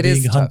 But it being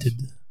is tough. hunted.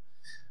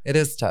 It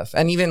is tough.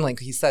 And even like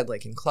he said,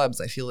 like in clubs,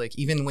 I feel like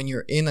even when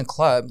you're in a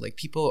club, like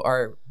people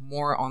are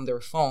more on their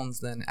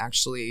phones than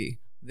actually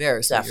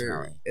there. So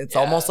Definitely. it's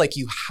Yeah. almost like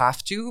you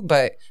have to,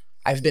 but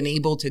I've been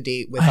able to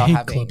date I without hate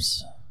having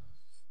clubs.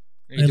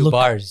 You I do look-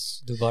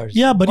 bars. Do bars.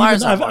 Yeah, but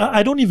Bars even are hard.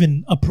 I don't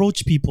even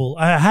approach people.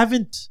 I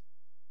haven't.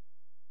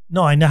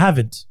 No, I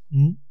haven't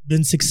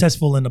been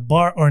successful in a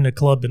bar or in a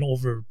club in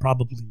over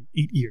probably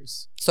 8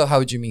 years. So how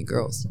would you meet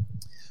girls?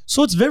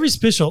 So it's very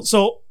special.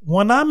 So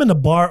when I'm in a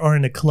bar or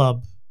in a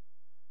club,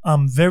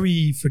 I'm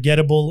very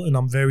forgettable and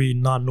I'm very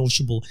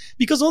non-noticeable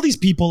because all these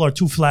people are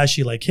too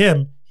flashy. Like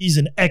him, he's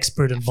an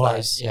expert in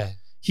bars. Yeah.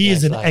 He Yeah,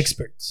 is an flashy.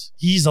 expert.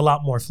 He's a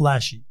lot more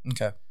flashy.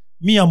 Okay.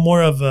 Me, I'm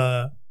more of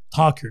a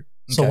talker.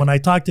 So Okay. when I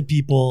talk to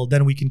people,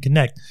 then we can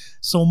connect.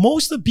 So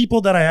most of the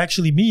people that I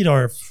actually meet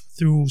are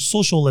through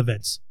social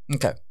events,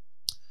 Okay.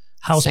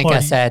 house Cinq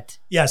parties. à sept.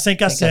 Yeah, cinq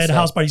à Cinq à sept, sept.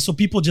 house parties. So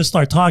people just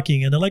start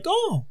talking and they're like,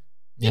 oh,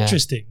 Yeah.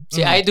 interesting.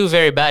 See, I do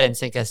very bad in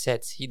cinq à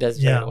sept. He does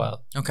very Yeah.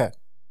 well. Okay.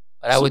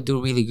 But I would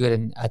do really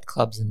good at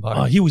clubs and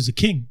bars. He was a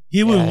king.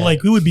 He would Yeah.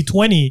 we would be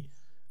 20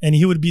 and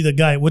he would be the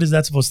guy. What is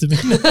that supposed to mean?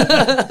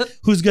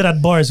 Who's good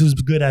at bars? Who's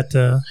good at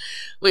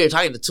Wait, you're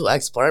talking to two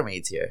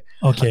ex-barmaids here.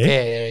 okay. Okay,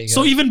 there you go.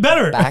 So even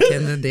better. Back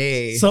in the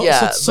day. so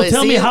Yeah, so but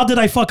tell me, see- how did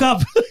I fuck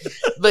up?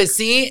 But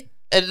see,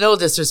 and no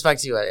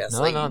disrespect to you, I guess.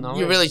 No, like, no, no You're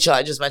worries. really chill.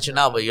 I just met you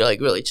now, but you're like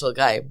really chill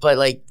guy. But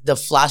like the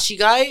flashy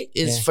guy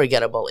is Yeah.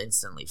 forgettable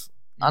instantly.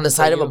 On the For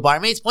side of a you.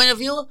 barmaid's point of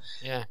view,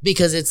 yeah.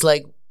 because it's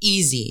like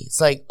easy. It's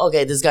like,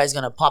 okay, this guy's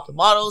gonna pop the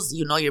bottles.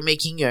 You know, you're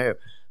making your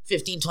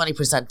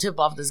 15-20% tip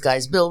off this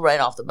guy's bill right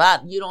off the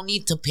bat. You don't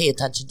need to pay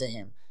attention to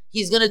him.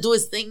 He's gonna do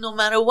his thing no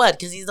matter what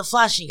because he's the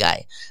flashy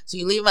guy. So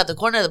you leave him at the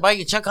corner of the bar.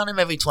 You check on him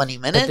every 20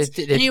 minutes,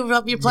 the- and you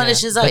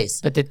replenish Yeah, his but-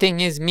 ice. But the thing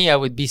is, me, I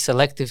would be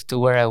selective to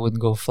where I would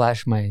go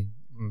flash my.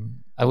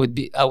 I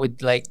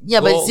would like Yeah,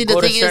 but go, see, the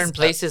go to thing certain is-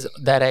 places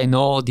that I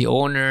know the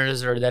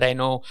owners or that I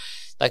know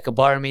like a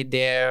barmaid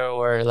there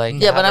or like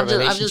Yeah, but have a I'm just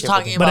relationship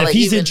talking with about, But if like,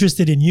 he's even-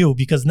 interested in you,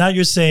 because now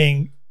you're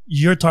saying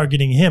you're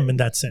targeting him in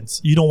that sense.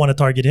 You don't want to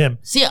target him.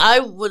 See, I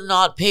would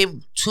not pay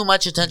too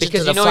much attention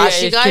Because to the you know-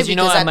 flashy yeah, guy because you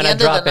know because I'm at the gonna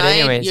end of drop the it night,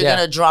 anyways, you're yeah.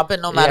 gonna drop it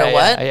no matter Yeah,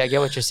 what. I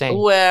get what you're saying.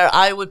 Where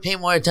I would pay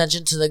more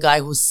attention to the guy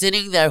who's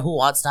sitting there who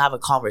wants to have a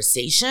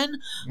conversation,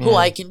 who Yeah.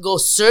 I can go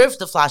serve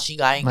the flashy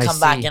guy and I come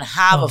back see. and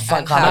have Oh. a fun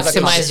And have a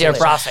conversation. Maximize your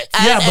with. profit.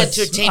 And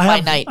entertain my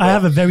night. I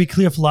have with. a very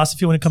clear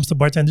philosophy when it comes to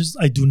bartenders.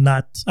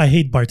 I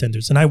hate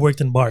bartenders, and I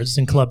worked in bars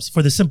and clubs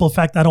for the simple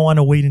fact I don't want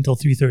to wait until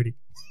 3:30.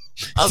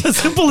 It's as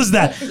simple as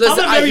that. Listen,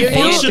 I'm a I very hear you.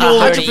 functional.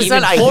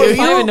 100% I 4 or hear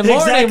 5 in the morning,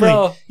 Exactly.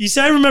 bro. You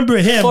see, I remember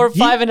him. 4 or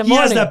 5 in the He has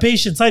morning. that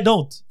patience. I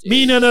don't.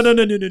 Me, no. I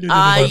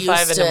Before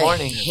 5 used in the to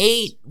morning.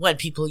 hate when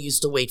people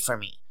used to wait for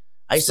me.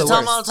 I used to the tell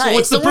them worst. all the time. So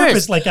what's it's the purpose?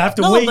 worst. Like I have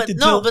to No, wait but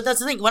until. but that's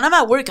the thing. When I'm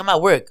at work, I'm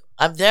at work.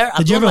 I'm there. I'm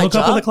Did you doing ever my hook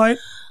job. up with a client?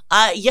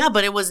 Yeah,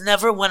 but it was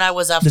never when I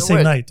was after same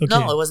work. night, okay.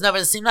 No, it was never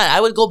the same night.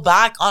 I would go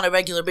back on a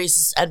regular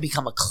basis and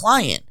become a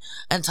client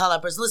and tell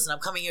that person, "Listen, I'm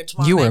coming here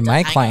tomorrow." You night were to my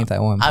hang client out."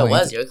 at one I point.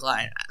 was your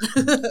client.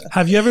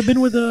 Have you ever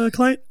been with a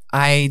client?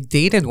 I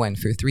dated one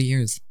for 3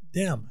 years.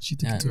 Damn, she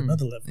took Yeah. it to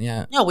another level.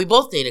 Yeah. Yeah, we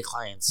both dated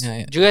clients.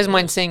 Yeah. Do you guys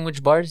mind saying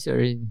which bars or?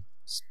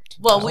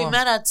 Well, we Oh.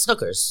 met at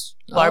Snookers,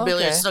 Oh, Bar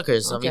Billiard okay.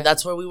 Snookers. I Okay. mean,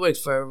 that's where we worked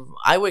for.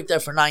 I worked there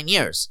for 9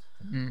 years.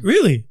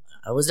 Really?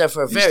 I was there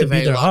for a I used very, to be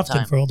very there long often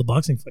time. for all the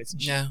boxing fights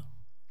and shit. Yeah.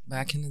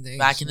 Back in the day.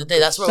 Back in the day,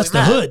 that's where That's we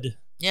the met. hood.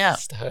 Yeah,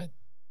 That's the hood.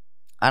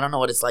 I don't know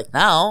what it's like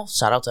now.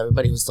 Shout out to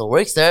everybody who still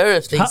works there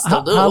if they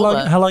still do. How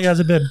but long has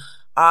it been?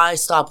 I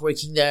stopped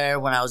working there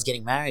when I was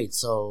getting married,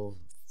 so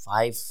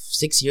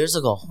 5-6 years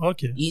ago.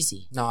 Okay.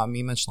 Easy. No,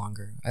 me much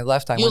longer. I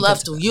left. I You went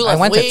left. To, You I left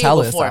went way to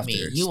Telus before after.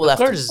 me. You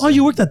left. Snookers. Oh,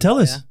 you worked at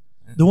TELUS?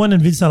 Yeah. The one in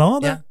Ville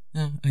Salon? Yeah.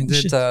 Yeah. I Oh, did.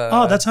 shit.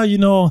 Oh, that's how you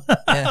know.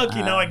 Yeah.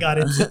 Okay, now I got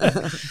it.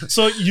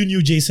 So you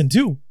knew Jason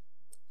too.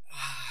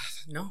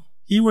 No.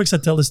 He works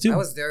at TELUS too. I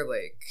was there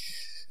like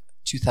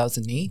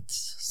 2008.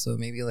 So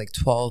maybe like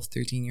 12,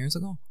 13 years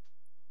ago.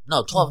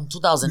 No,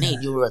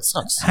 2008. You were at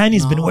Snooks.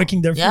 Hanny's been No.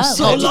 working there for Yeah,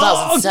 so no,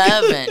 long.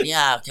 2007.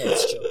 Yeah, okay,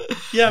 it's true.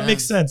 Yeah, it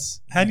makes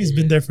sense. Hanny's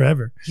been there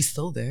forever. He's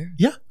still there.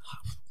 Yeah.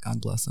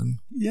 God bless him.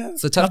 Yeah.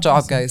 It's a tough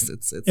job, guys.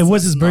 It's It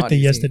was his it's not birthday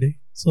easy. yesterday.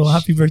 So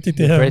happy birthday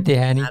to him. Birthday,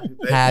 honey.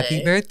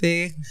 Happy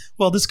birthday.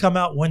 Well, this come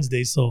out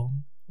Wednesday, so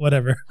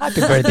whatever.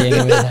 Happy birthday,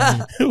 anyways,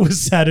 honey. It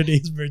was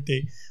Saturday's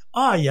birthday.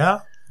 Yeah.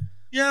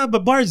 Yeah,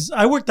 but bars,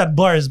 I worked at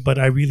bars, but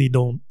I really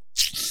don't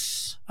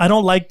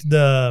like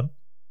the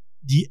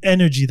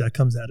energy that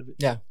comes out of it.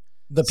 Yeah.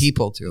 The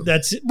people too.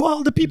 That's it.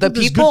 Well, the people. The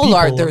there's good people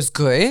are there's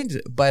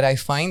good, but I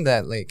find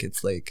that like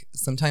it's like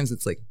sometimes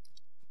it's like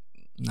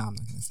no, I'm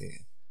not gonna say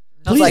it.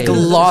 It's like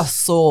Please.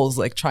 lost souls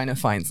like trying to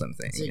find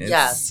something.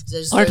 Yes,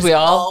 Aren't we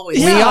all? always-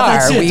 Yeah, We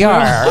that's are, it. we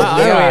are, Aren't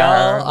we we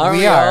are, all? Aren't we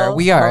we are, all?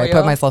 we are. Aren't I we put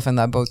all? myself in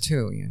that boat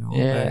too, you know.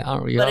 Yeah,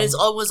 aren't we But all?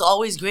 it's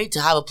always great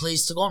to have a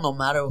place to go, no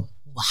matter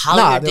how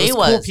Nah, your there's day cool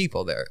was.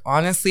 people there.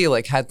 Honestly,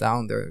 like head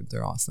down,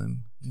 they're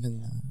awesome.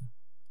 Even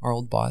our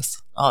old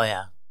boss. Oh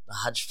yeah,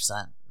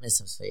 100%. Miss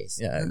his face.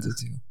 Yeah, I do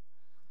too.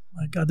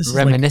 My God, this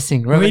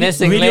Reminiscing, is like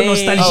reminiscing. radio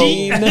lane.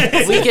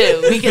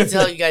 nostalgie. Oh, we can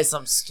tell you guys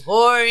some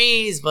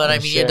stories, but I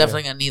For mean, sure. you're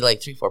definitely gonna need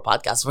like 3-4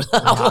 podcasts for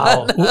that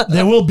Wow. one.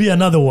 There will be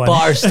another one.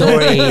 Bar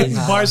stories.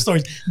 Bar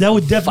stories. That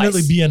would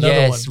definitely be another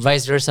yes, one.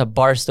 vice versa.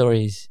 Bar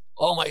stories.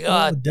 Oh my Oh,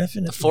 god,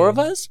 definitely. the four of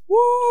us.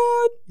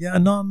 What? Yeah,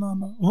 no. I'm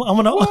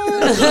gonna.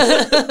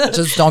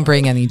 Just don't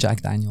bring any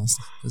Jack Daniels.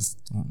 Just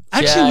don't.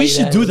 Actually, we Yeah,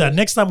 should yeah. do that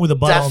next time with a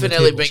bottle. Definitely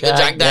on the table. bring the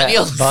Jack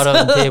Daniels. Yeah, bottom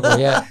of the table.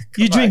 Yeah.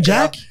 You drink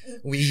Jack?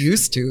 We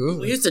used to.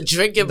 We used to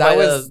drink it That by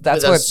was- that's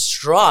with a what-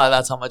 straw.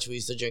 That's how much we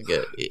used to drink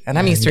it. And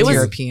I'm Eastern It was-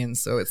 European,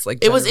 so it's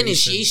like It was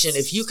generations. initiation.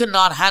 If you could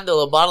not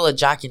handle a bottle of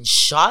Jack in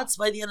shots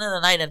by the end of the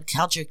night and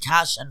count your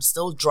cash and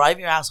still drive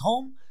your ass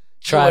home,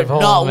 Drive you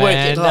were home, not man.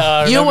 working.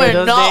 No, You remember were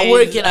those not days?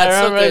 working I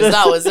at remember Suckers. those-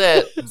 That was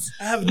it.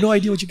 I have no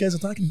idea what you guys are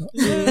talking about.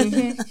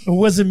 It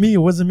wasn't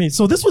me.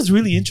 So this was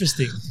really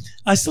interesting.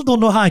 I still don't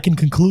know how I can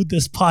conclude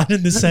this pod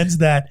in the sense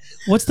that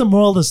what's the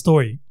moral of the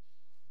story?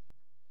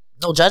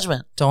 No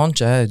judgment. Don't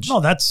judge. No,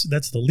 that's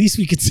the least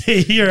we could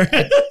say here.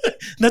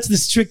 That's the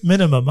strict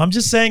minimum. I'm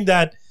just saying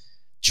that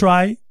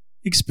try,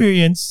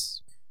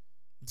 experience,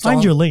 find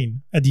Don't- your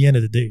lane at the end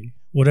of the day.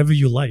 Whatever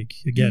you like.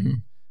 Again,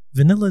 Mhm.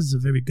 vanilla is a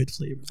very good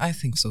flavor. I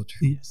think so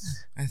too. Yes.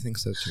 I think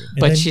so too. And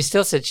But then- she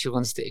still said she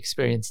wants to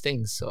experience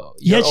things. So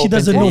Yeah, you're she open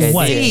doesn't to know the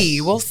what.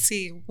 idea. We'll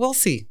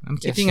see. I'm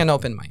keeping an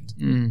open mind.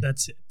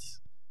 That's it.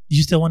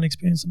 You still want to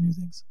experience some new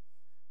things?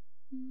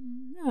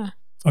 Yeah.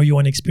 Or you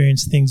want to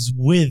experience things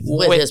with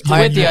With his With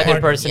partner. the other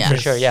Partner, person for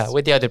yes. sure. Yeah,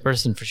 with the other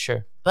person for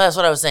sure. But that's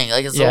what I was saying.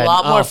 Like, it's Yeah, a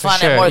lot more for fun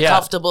sure, and more yeah.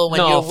 comfortable when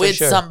No, you're for with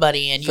sure.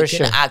 somebody and you For can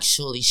sure.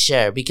 actually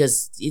share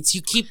because it's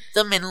you keep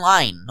them in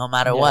line no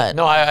matter Yeah. what.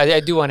 No, I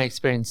do want to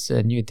experience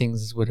new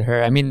things with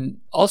her. I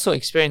mean, also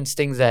experience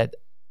things that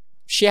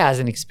she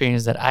hasn't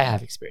experienced that I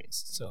have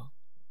experienced. So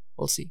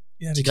we'll see.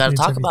 Yeah, You gotta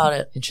talk about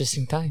it.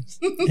 Interesting times.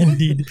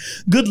 Indeed.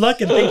 Good luck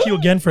and thank you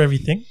again for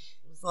everything.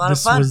 It's a lot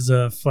This of fun.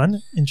 was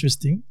fun,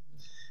 interesting.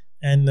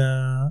 And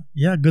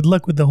yeah, good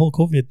luck with the whole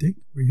COVID thing.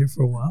 We're here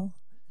for a while.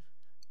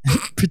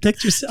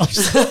 Protect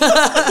yourselves.